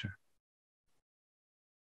literature.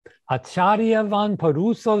 Acharyavan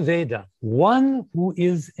Parusa Veda, one who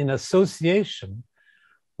is in association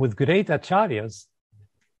with great acharyas,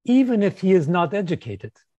 even if he is not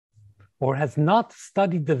educated or has not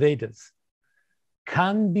studied the Vedas,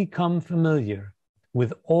 can become familiar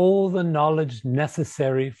with all the knowledge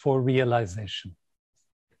necessary for realization.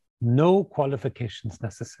 No qualifications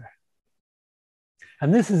necessary.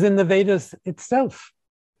 And this is in the Vedas itself.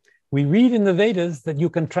 We read in the Vedas that you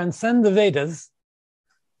can transcend the Vedas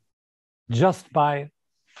just by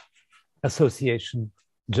association,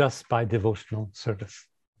 just by devotional service.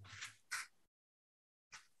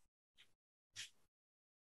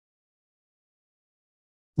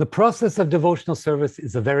 The process of devotional service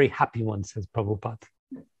is a very happy one, says Prabhupada.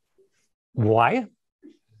 Why?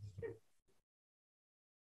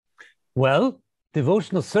 Well,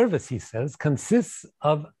 devotional service, he says, consists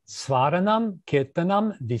of Svaranam,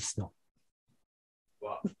 Kirtanam, Vishnu.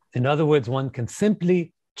 Wow. In other words, one can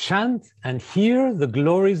simply chant and hear the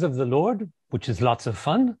glories of the Lord, which is lots of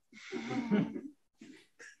fun.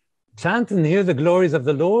 Chant and hear the glories of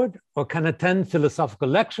the Lord, or can attend philosophical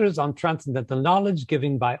lectures on transcendental knowledge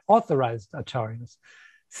given by authorized acharyas.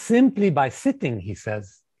 Simply by sitting, he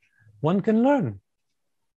says, one can learn.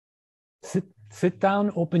 Sit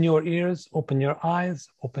down, open your ears, open your eyes,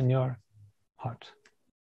 open your heart.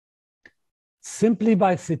 Simply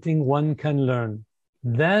by sitting, one can learn.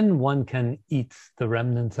 Then one can eat the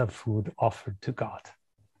remnants of food offered to God.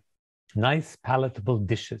 Nice, palatable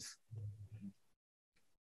dishes.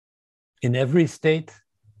 In every state,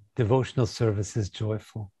 devotional service is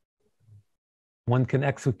joyful. One can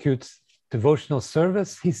execute devotional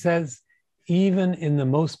service, he says, even in the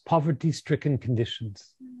most poverty-stricken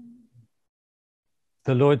conditions.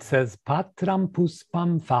 The Lord says, Patram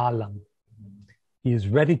puspam phalam. He is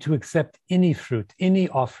ready to accept any fruit, any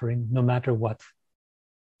offering, no matter what.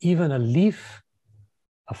 Even a leaf,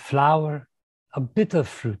 a flower, a bit of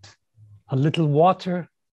fruit, a little water,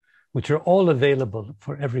 which are all available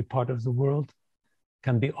for every part of the world,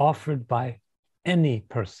 can be offered by any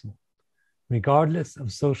person, regardless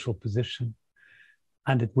of social position,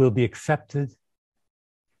 and it will be accepted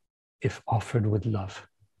if offered with love.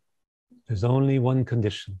 There's only one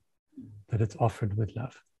condition, that it's offered with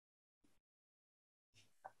love.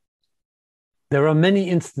 There are many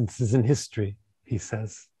instances in history, he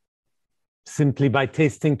says, simply by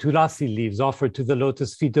tasting tulasi leaves offered to the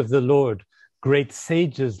lotus feet of the Lord, great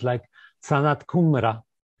sages like Sanat Kumara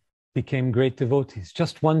became great devotees.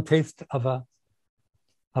 Just one taste of a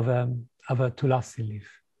tulasi leaf.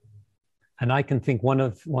 And I can think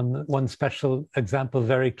one special example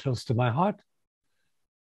very close to my heart.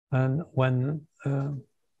 And when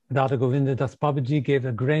Radha Govinda Das Babaji gave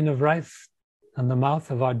a grain of rice in the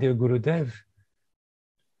mouth of our dear Gurudev,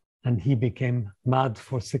 and he became mad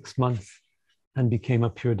for 6 months and became a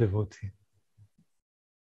pure devotee.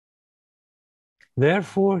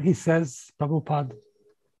 Therefore, he says, Prabhupada,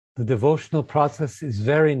 the devotional process is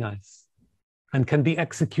very nice and can be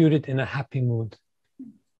executed in a happy mood.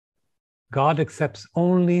 God accepts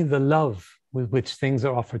only the love with which things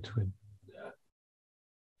are offered to him.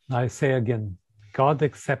 I say again, God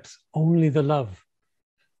accepts only the love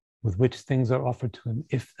with which things are offered to him.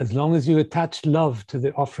 As long as you attach love to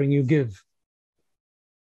the offering you give,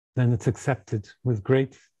 then it's accepted with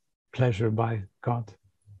great pleasure by God.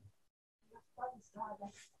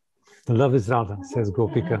 The love is Radha, says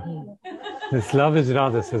Gopika. This love is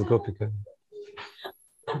Radha, says Gopika.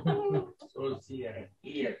 So he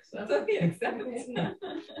accepts. So he accepts.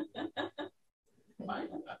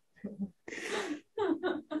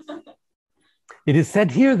 It is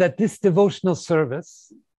said here that this devotional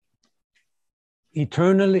service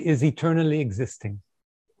is eternally existing.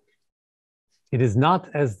 It is not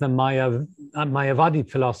as the Mayavadi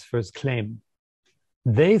philosophers claim.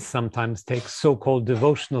 They sometimes take so-called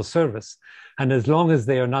devotional service, and as long as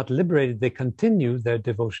they are not liberated, they continue their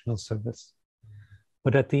devotional service.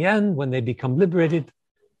 But at the end, when they become liberated,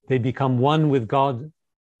 they become one with God,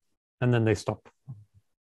 and then they stop.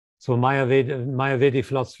 So Mayavedi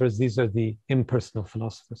philosophers, these are the impersonal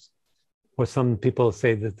philosophers. Or some people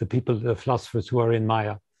say that the philosophers who are in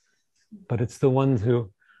Maya. But it's the ones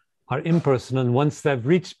who are impersonal. And once they've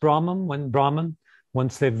reached Brahman,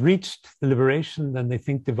 once they've reached the liberation, then they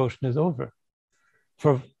think devotion is over.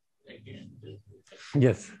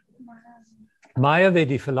 Yes.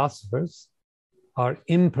 Mayavedi philosophers are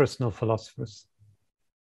impersonal philosophers.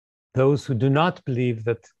 Those who do not believe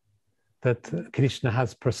that Krishna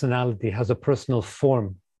has personality, has a personal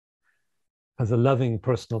form, has a loving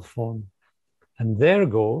personal form. And their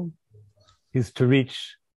goal is to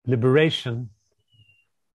reach liberation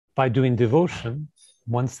by doing devotion.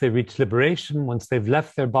 Once they reach liberation, once they've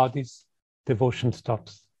left their bodies, devotion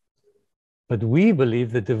stops. But we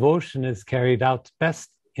believe that devotion is carried out best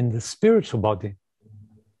in the spiritual body.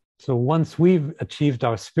 So once we've achieved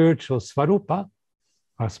our spiritual svarupa,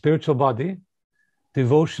 our spiritual body,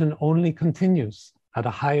 devotion only continues at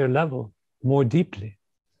a higher level, more deeply.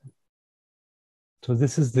 So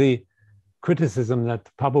this is the criticism that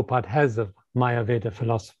Prabhupada has of Mayaveda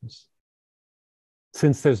philosophers.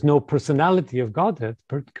 Since there's no personality of Godhead,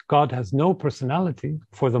 God has no personality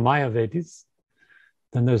for the Mayavedis,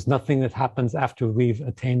 then there's nothing that happens after we've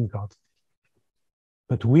attained God.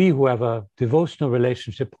 But we who have a devotional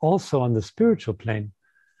relationship also on the spiritual plane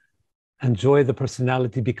enjoy the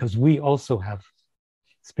personality because we also have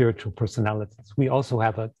spiritual personalities. We also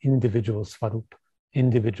have an individual svarup,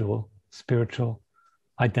 individual spiritual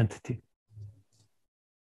identity.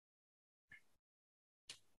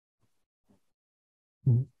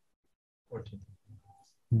 Mm-hmm.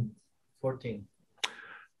 14.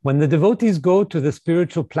 When the devotees go to the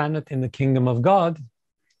spiritual planet in the kingdom of God,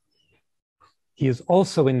 he is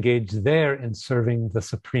also engaged there in serving the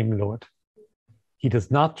Supreme Lord. He does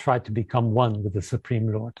not try to become one with the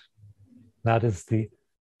Supreme Lord. That is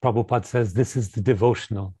Prabhupada says, this is the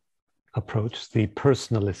devotional approach, the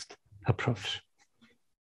personalist approach.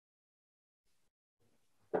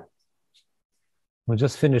 We'll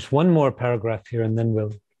just finish one more paragraph here and then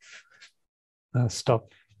we'll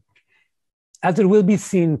stop. As it will be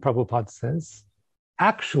seen, Prabhupada says,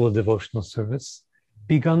 actual devotional service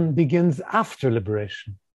begins after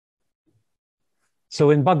liberation. So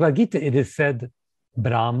in Bhagavad Gita, it is said,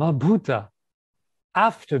 Brahma Bhuta,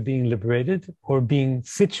 after being liberated or being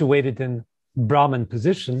situated in Brahman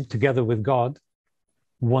position together with God,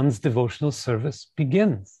 one's devotional service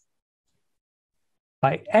begins.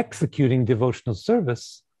 By executing devotional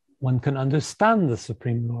service, one can understand the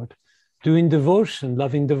Supreme Lord. Doing devotion,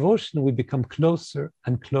 loving devotion, we become closer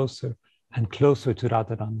and closer and closer to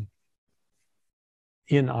Radharani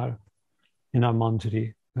in our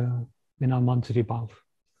Manjari Bhav.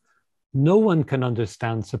 No one can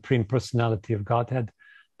understand Supreme Personality of Godhead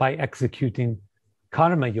by executing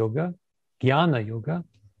Karma Yoga, Jnana Yoga,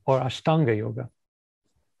 or Ashtanga Yoga,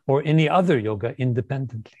 or any other yoga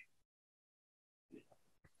independently.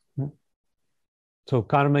 So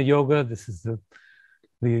Karma Yoga, this is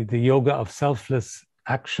the yoga of selfless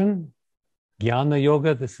action. Jnana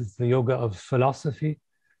Yoga, this is the yoga of philosophy.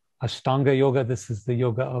 Ashtanga Yoga, this is the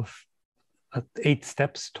yoga of 8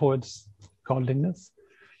 steps towards godliness.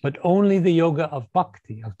 But only the yoga of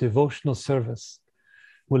bhakti, of devotional service,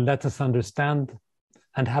 will let us understand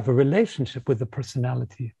and have a relationship with the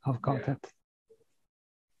personality of Godhead.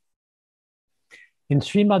 In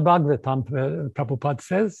Srimad Bhagavatam, Prabhupada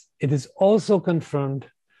says, it is also confirmed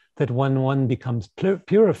that when one becomes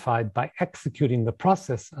purified by executing the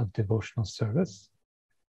process of devotional service,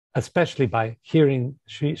 especially by hearing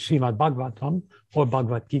Srimad Bhagavatam or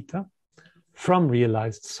Bhagavad Gita from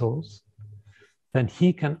realized souls, then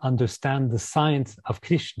he can understand the science of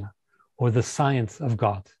Krishna or the science of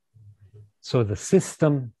God. So the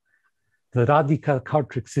system, the radical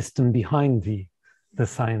Kartric system behind the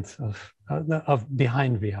science of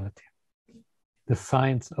behind reality, the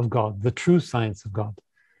science of God, the true science of God,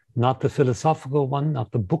 not the philosophical one,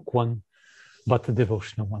 not the book one, but the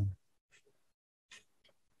devotional one.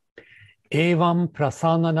 Evam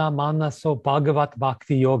prasanana manaso bhagavat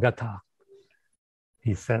bhakti yogata.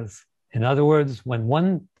 He says, in other words, when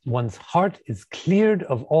one's heart is cleared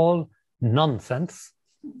of all nonsense,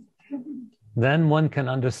 then one can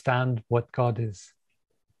understand what God is.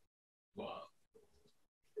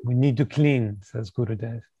 We need to clean, says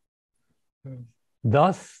Gurudev.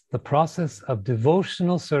 Thus, the process of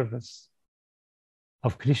devotional service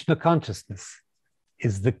of Krishna consciousness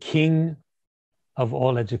is the king of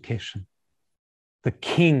all education, the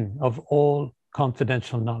king of all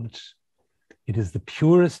confidential knowledge. It is the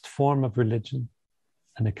purest form of religion,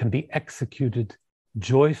 and it can be executed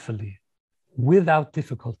joyfully, without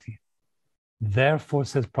difficulty. Therefore,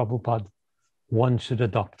 says Prabhupada, one should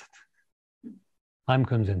adopt it. I'm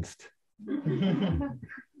convinced.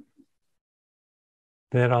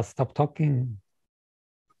 There, I'll stop talking.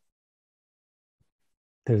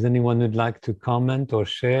 If there's anyone who'd like to comment or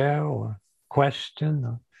share or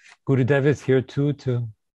question, Gurudev is here too to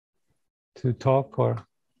talk. Or do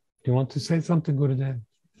you want to say something, Gurudev?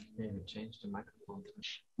 Maybe change the microphone.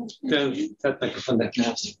 That microphone that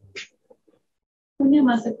now. William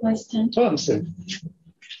has a question. Oh, I'm sorry.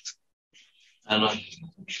 I don't know.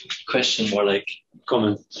 Question more like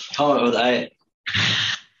Comment. how would I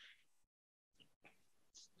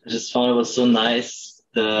just found it was so nice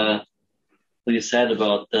what you said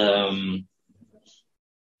about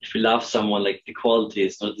if we love someone, like the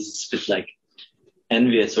qualities, not this is a bit like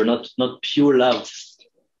envious or not pure love.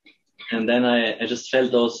 And then I just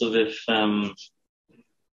felt also with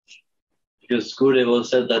because Gurudev also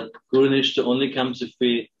said that Guru Nishta only comes if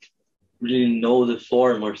we really know the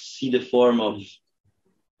form or see the form of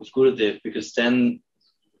Gurudev, because then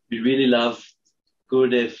we really love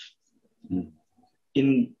Gurudev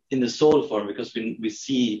in the soul form, because we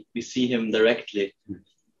see him directly.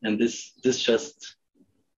 And this just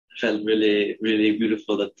felt really, really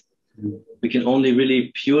beautiful, that we can only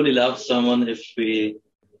really purely love someone if we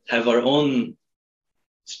have our own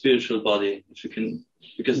spiritual body, if we can,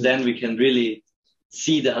 because then we can really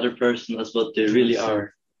see the other person as what they really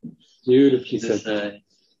are. Beautifully said.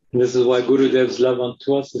 This is why Gurudev's love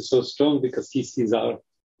unto us is so strong, because he sees our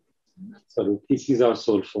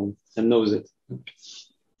soul form and knows it.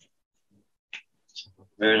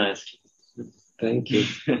 Very nice. Thank you.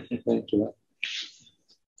 Thank you.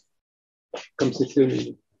 Come sit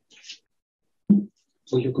here.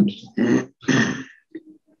 Oh, you're good.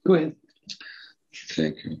 Go ahead.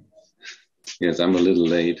 Thank you. Yes, I'm a little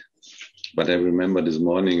late, but I remember this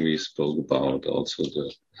morning we spoke about also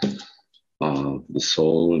the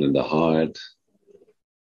soul and the heart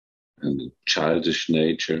and the childish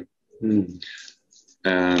nature,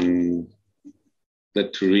 and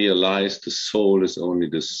that to realize the soul is only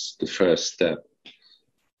the first step,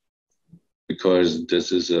 because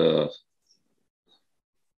this is a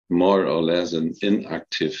more or less an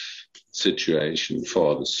inactive situation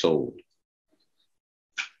for the soul.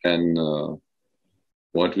 And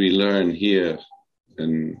what we learn here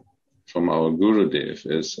from our Gurudev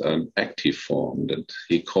is an active form that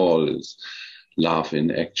he calls love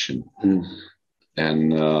in action.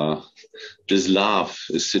 And this love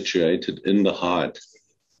is situated in the heart.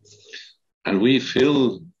 And we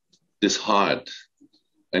fill this heart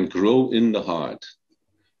and grow in the heart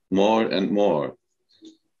more and more.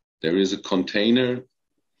 There is a container,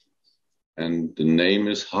 and the name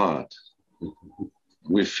is heart.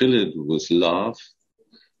 We fill it with love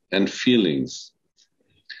and feelings.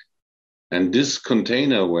 And this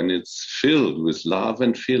container, when it's filled with love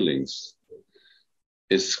and feelings,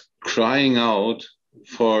 is crying out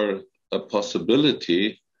for a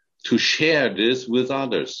possibility to share this with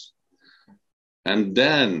others. And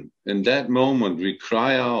then, in that moment, we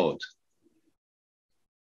cry out.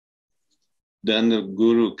 Then the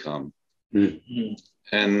Guru comes,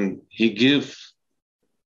 and he gives,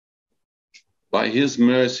 by his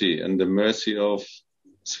mercy and the mercy of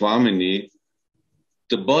Swamini,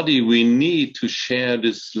 the body we need to share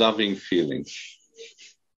this loving feeling.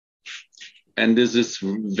 And this is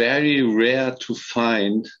very rare to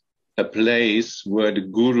find a place where the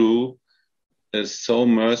Guru is so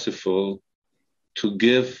merciful to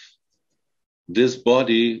give this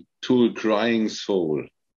body to a crying soul.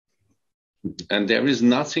 And there is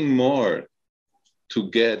nothing more to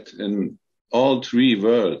get in all three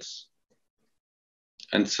worlds.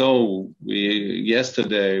 And so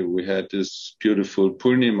yesterday we had this beautiful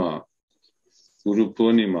Purnima, Guru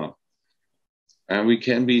Purnima, and we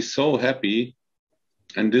can be so happy.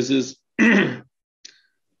 And this is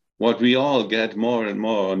what we all get more and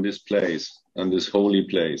more on this place, on this holy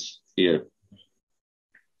place here,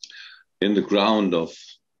 in the ground of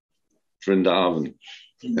Vrindavan.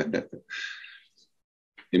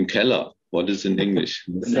 Im Keller, what is in English?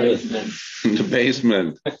 Basement. In the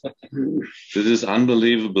basement. This is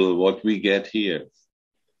unbelievable what we get here.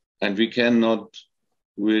 And we cannot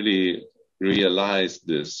really realize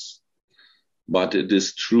this, but it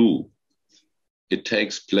is true. It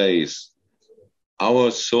takes place.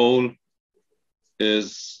 Our soul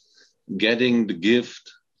is getting the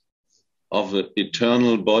gift of an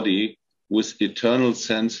eternal body with eternal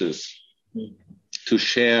senses to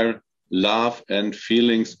share love and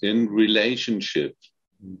feelings in relationship.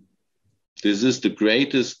 This is the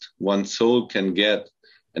greatest one soul can get.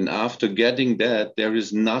 And after getting that, there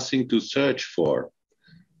is nothing to search for.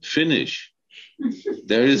 Finish.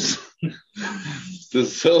 There is, the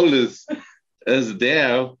soul is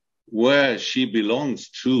there where she belongs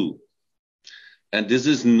to. And this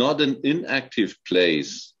is not an inactive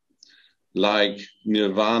place like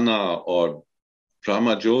Nirvana or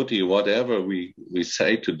Brahmajyoti, whatever we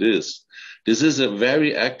say to this. This is a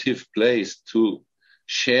very active place to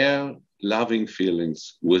share loving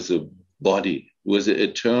feelings with a body, with an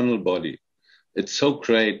eternal body. It's so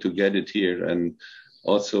great to get it here. And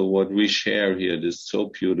also what we share here is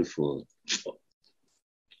so beautiful.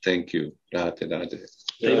 Thank you. Radhe, Radhe.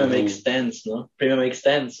 Prema makes sense, no? Prema makes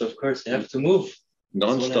sense. Of course, you have to move.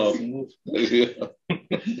 Non-stop.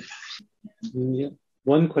 Yeah.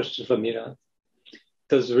 One question for Mira.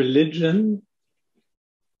 Does religion,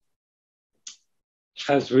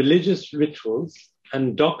 as religious rituals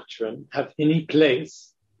and doctrine, have any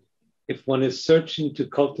place if one is searching to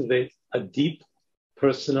cultivate a deep,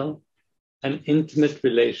 personal, and intimate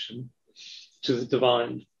relation to the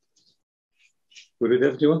divine?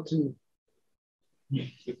 Gurudev, do you want to?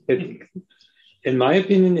 In my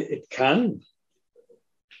opinion, it can.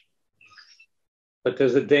 But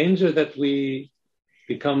there's a danger that we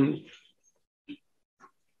become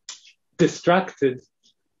distracted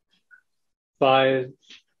by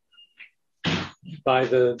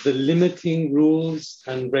the limiting rules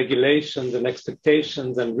and regulations and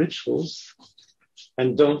expectations and rituals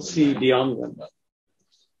and don't see beyond them.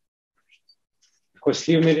 Of course,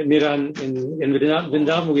 here in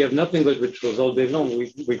Vrindavan, we have nothing but rituals all day long.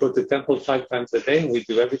 We go to temple 5 times a day and we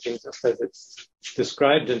do everything just as it's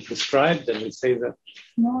described and prescribed, and we say the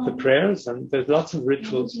prayers, and there's lots of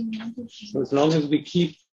rituals. So as long as we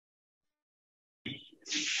keep...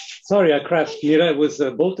 Sorry, I crashed. Mira, it was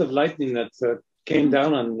a bolt of lightning that came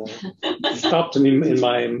down and stopped me in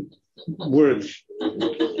my words.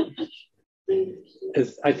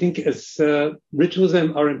 I think rituals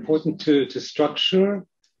are important to structure,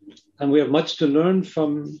 and we have much to learn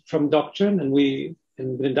from doctrine, and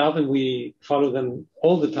in Vrindavan we follow them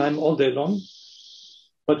all the time, all day long,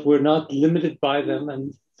 but we're not limited by them,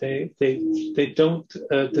 and they don't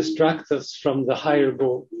distract us from the higher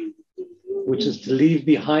goal, which is to leave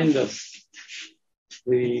behind us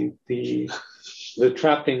the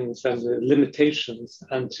trappings and the limitations,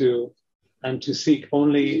 and to seek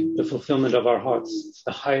only the fulfillment of our hearts,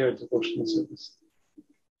 the higher devotional service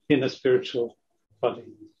in a spiritual body.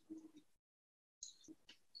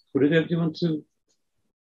 Gurudev, do you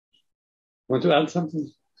want to add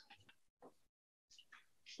something?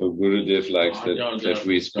 So Gurudev likes that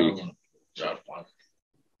we speak.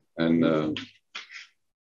 And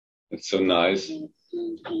it's so nice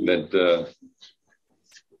that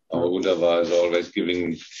our UDDHAVA is always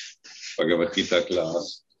giving Bhagavad Gita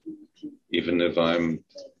class, even if I'm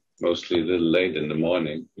mostly a little late in the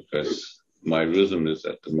morning, because my rhythm is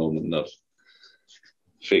at the moment not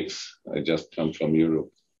fixed. I just come from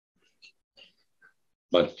Europe.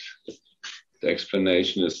 But the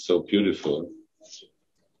explanation is so beautiful.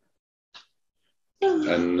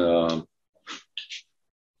 And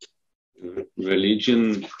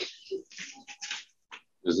religion,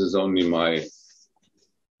 this is only my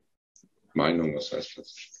Meinung, was heißt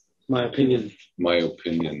das? My opinion. My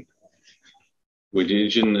opinion.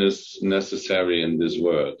 Religion is necessary in this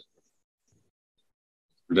world.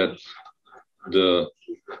 That the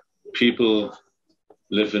people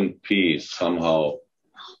live in peace somehow,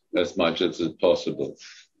 as much as it's possible.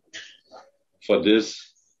 For this,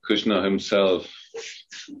 Krishna himself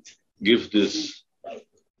gives this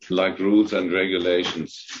like rules and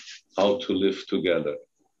regulations, how to live together.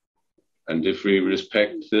 And if we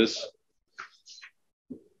respect this,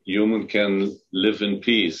 human can live in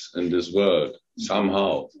peace in this world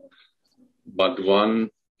somehow. But one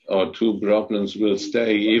or two problems will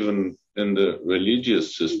stay even in the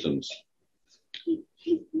religious systems.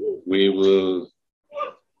 We will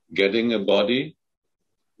getting a body,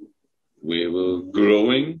 we will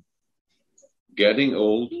growing, getting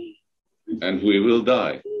old, and we will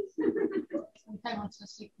die. Sometimes also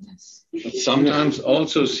sickness. Sometimes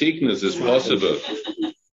also sickness is possible.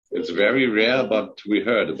 It's very rare, but we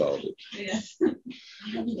heard about it. Yes.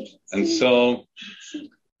 And so,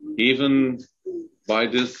 even by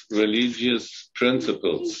these religious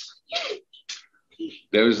principles,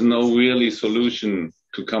 there is no really solution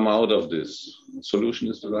to come out of this. Solution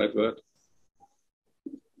is the right word?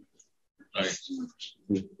 Right.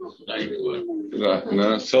 Right word. Right,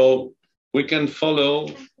 no? So we can follow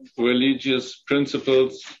religious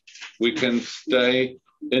principles. We can stay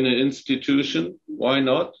in an institution. Why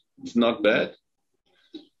not? It's not bad.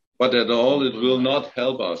 But at all, it will not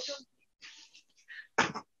help us.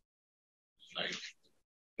 Right.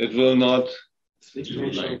 It will not.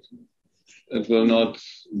 Right. It will not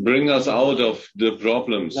bring us out of the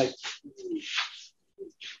problems.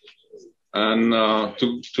 And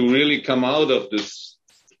to really come out of this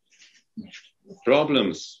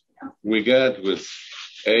problems we get with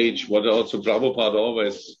age, what also Prabhupada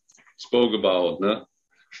always spoke about, no?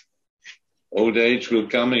 Old age will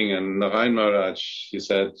coming, and Narayan Maharaj, he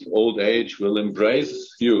said, old age will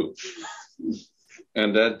embrace you.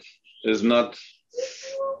 And that is not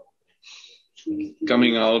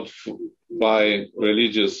coming out by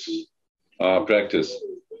religious practice.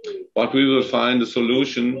 But we will find a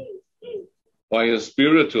solution by a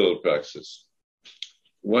spiritual practice.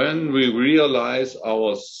 When we realize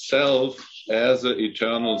ourselves as an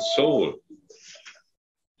eternal soul,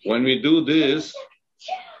 when we do this,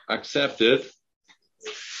 accept it,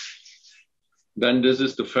 then this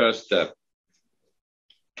is the first step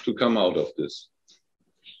to come out of this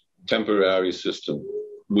temporary system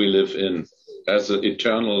we live in as an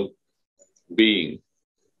eternal being.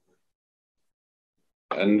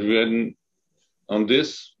 And when on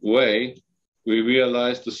this way we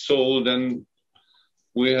realize the soul, then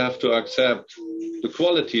we have to accept the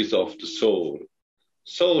qualities of the soul.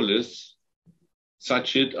 Soul is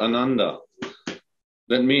Satchit Ananda.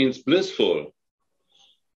 That means blissful,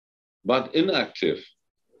 but inactive.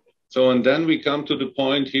 So, and then we come to the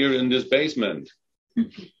point here in this basement.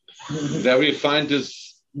 There we find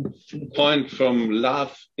this point from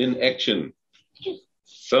love in action.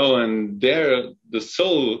 So, and there the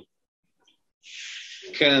soul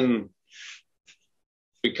can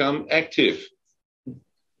become active.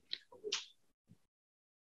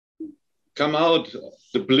 Come out,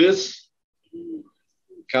 the bliss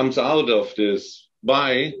comes out of this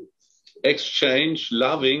by exchange,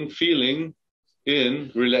 loving, feeling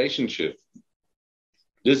in relationship.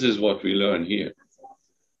 This is what we learn here.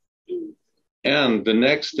 And the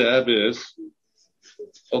next step is,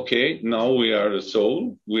 okay, now we are a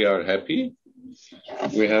soul, we are happy,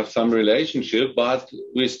 we have some relationship, but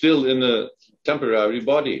we're still in a temporary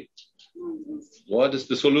body. What is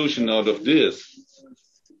the solution out of this?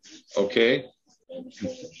 Okay,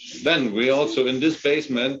 then we also in this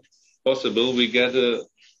basement, possible we get a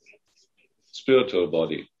spiritual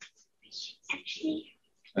body.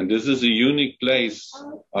 And this is a unique place,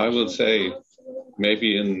 I will say,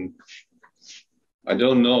 maybe in, I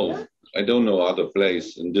don't know other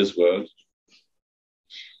place in this world.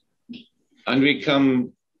 And we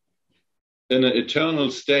come in an eternal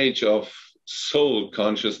stage of soul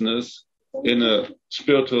consciousness in a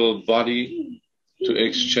spiritual body to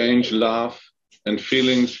exchange love and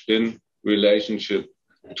feelings in relationship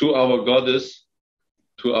to our goddess,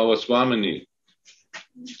 to our Swamini.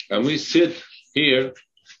 And we sit here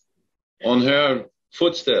on her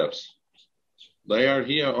footsteps. They are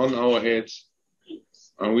here on our heads.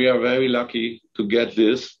 And we are very lucky to get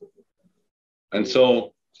this. And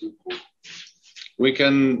so we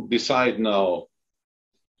can decide now,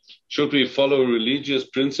 should we follow religious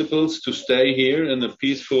principles to stay here in a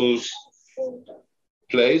peaceful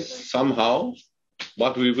place somehow,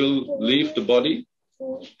 but we will leave the body?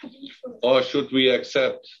 Or should we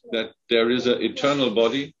accept that there is an eternal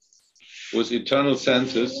body with eternal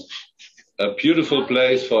senses, a beautiful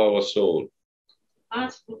place for our soul?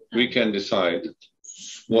 We can decide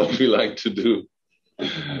what we like to do.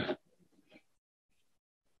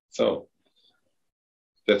 So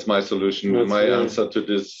that's my solution, that's my answer to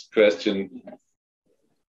this question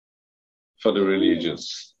for the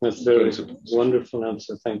religious. That's a very principles. Wonderful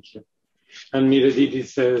answer, thank you. And Mira Didi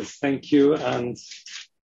says, thank you, and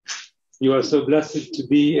You are so blessed to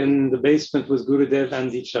be in the basement with Gurudev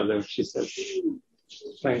and each other, she said.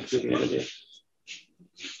 Thank you, Niradev.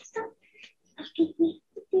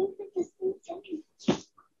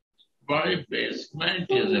 Why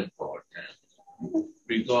basement is important?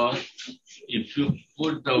 Because if you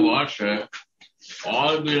put the water,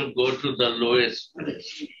 all will go to the lowest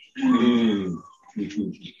place.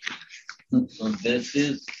 So this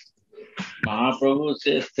is, Mahaprabhu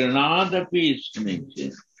says, Trinadapi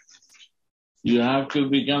Ishnichi. You have to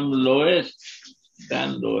become lowest,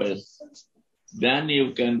 then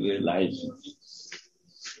you can realize it.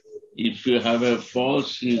 If you have a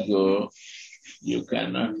false ego, you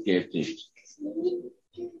cannot get it.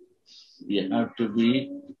 You have to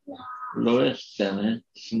be lowest than a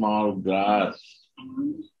small grass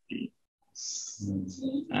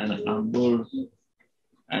and humble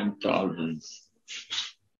and tolerant.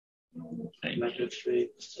 Like a tree.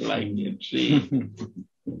 Like a tree.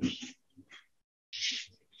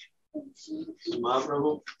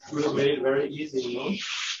 Mahaprabhu made it very easy, no?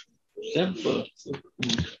 Simple.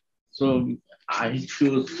 So I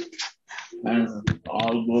choose, and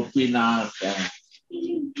all Gopinath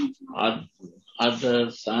and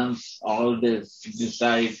other sons, all this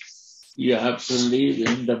decide you have to live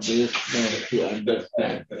in the basement to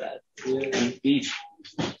understand that and teach.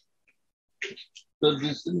 So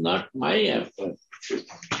this is not my effort.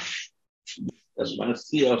 The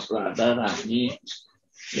mercy of Radharani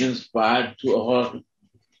inspired to all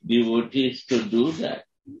devotees to do that.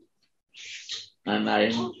 And I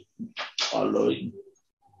am following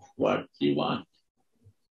what she wants.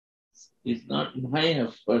 It's not my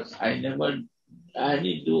efforts. I never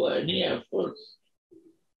do any efforts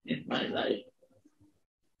in my life.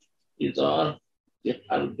 It's all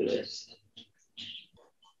her grace.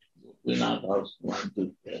 We not also want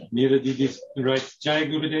to say. Neera Didi writes, Jai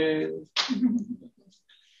Gurudev.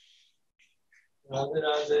 Radhe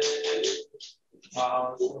Radhe.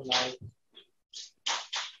 Wow, so nice.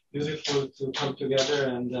 Beautiful to come together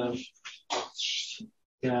and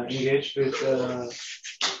engage with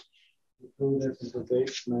Gurudev in the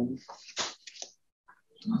basement.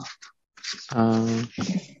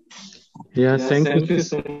 Thank you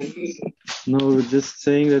so much. No, just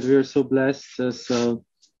saying that we are so blessed, as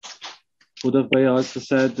Uddhav Bhai also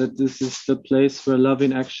said, that this is the place where love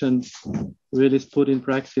in action really is put in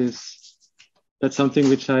practice. That's something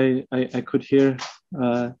which I could hear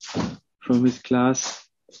from his class.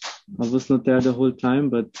 I was not there the whole time,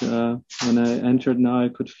 but when I entered now, I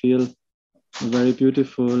could feel a very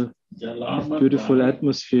beautiful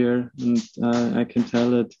atmosphere, and I can tell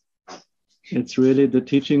that it's really the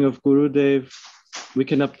teaching of Gurudev. We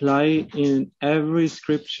can apply in every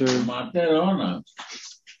scripture,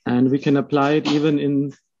 and we can apply it even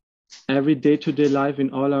in every day-to-day life in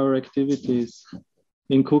all our activities.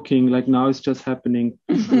 In cooking, like now it's just happening.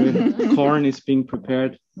 Corn is being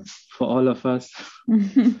prepared for all of us.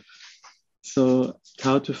 So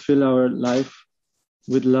how to fill our life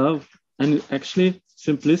with love, and actually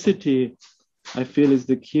simplicity, I feel, is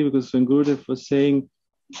the key, because when Gurudev was saying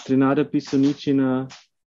Trinadapi Sunichina,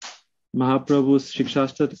 Mahaprabhu's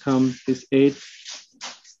Shikshashtakam, these 8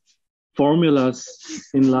 formulas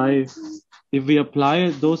in life, if we apply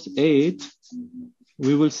those 8,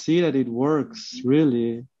 we will see that it works,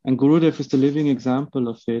 really. And Gurudev is the living example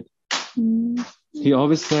of it. He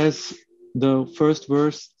always says, the first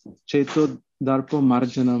verse, Cheto Darpo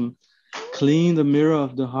Marjanam, clean the mirror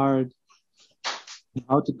of the heart.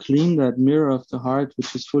 How to clean that mirror of the heart,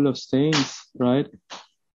 which is full of stains, right?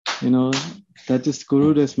 That is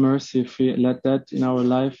Gurudev's mercy. If we let that in our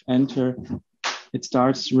life enter, it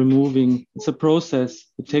starts removing. It's a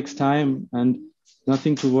process. It takes time and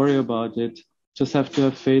nothing to worry about it. Just have to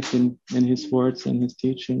have faith in his words and his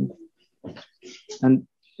teaching. And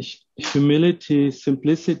humility,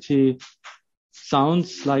 simplicity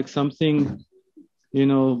sounds like something,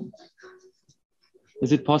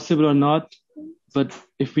 is it possible or not? But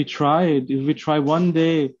if we try one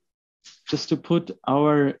day just to put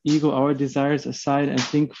our ego, our desires aside and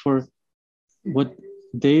think for what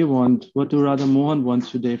they want, what do Radha Mohan want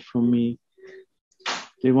today from me?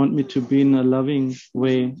 They want me to be in a loving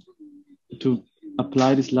way, to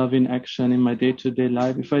apply this love in action in my day-to-day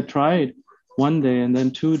life. If I try it one day and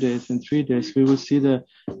then 2 days and 3 days, we will see the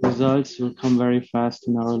results will come very fast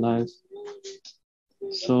in our lives.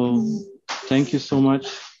 So thank you so much.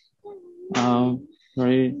 A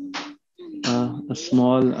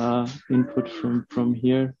small input from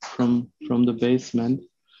here, from the basement.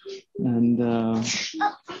 And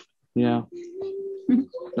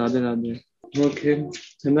Radhe Radhe. Okay,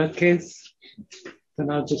 in that case, then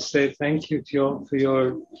I'll just say thank you to you all for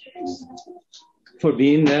your for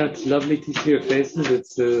being there. It's lovely to see your faces.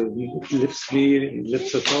 It's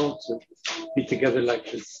lips of all to be together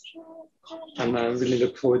like this. And I really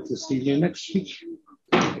look forward to seeing you next week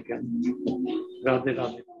again. Radhe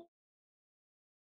Radhe.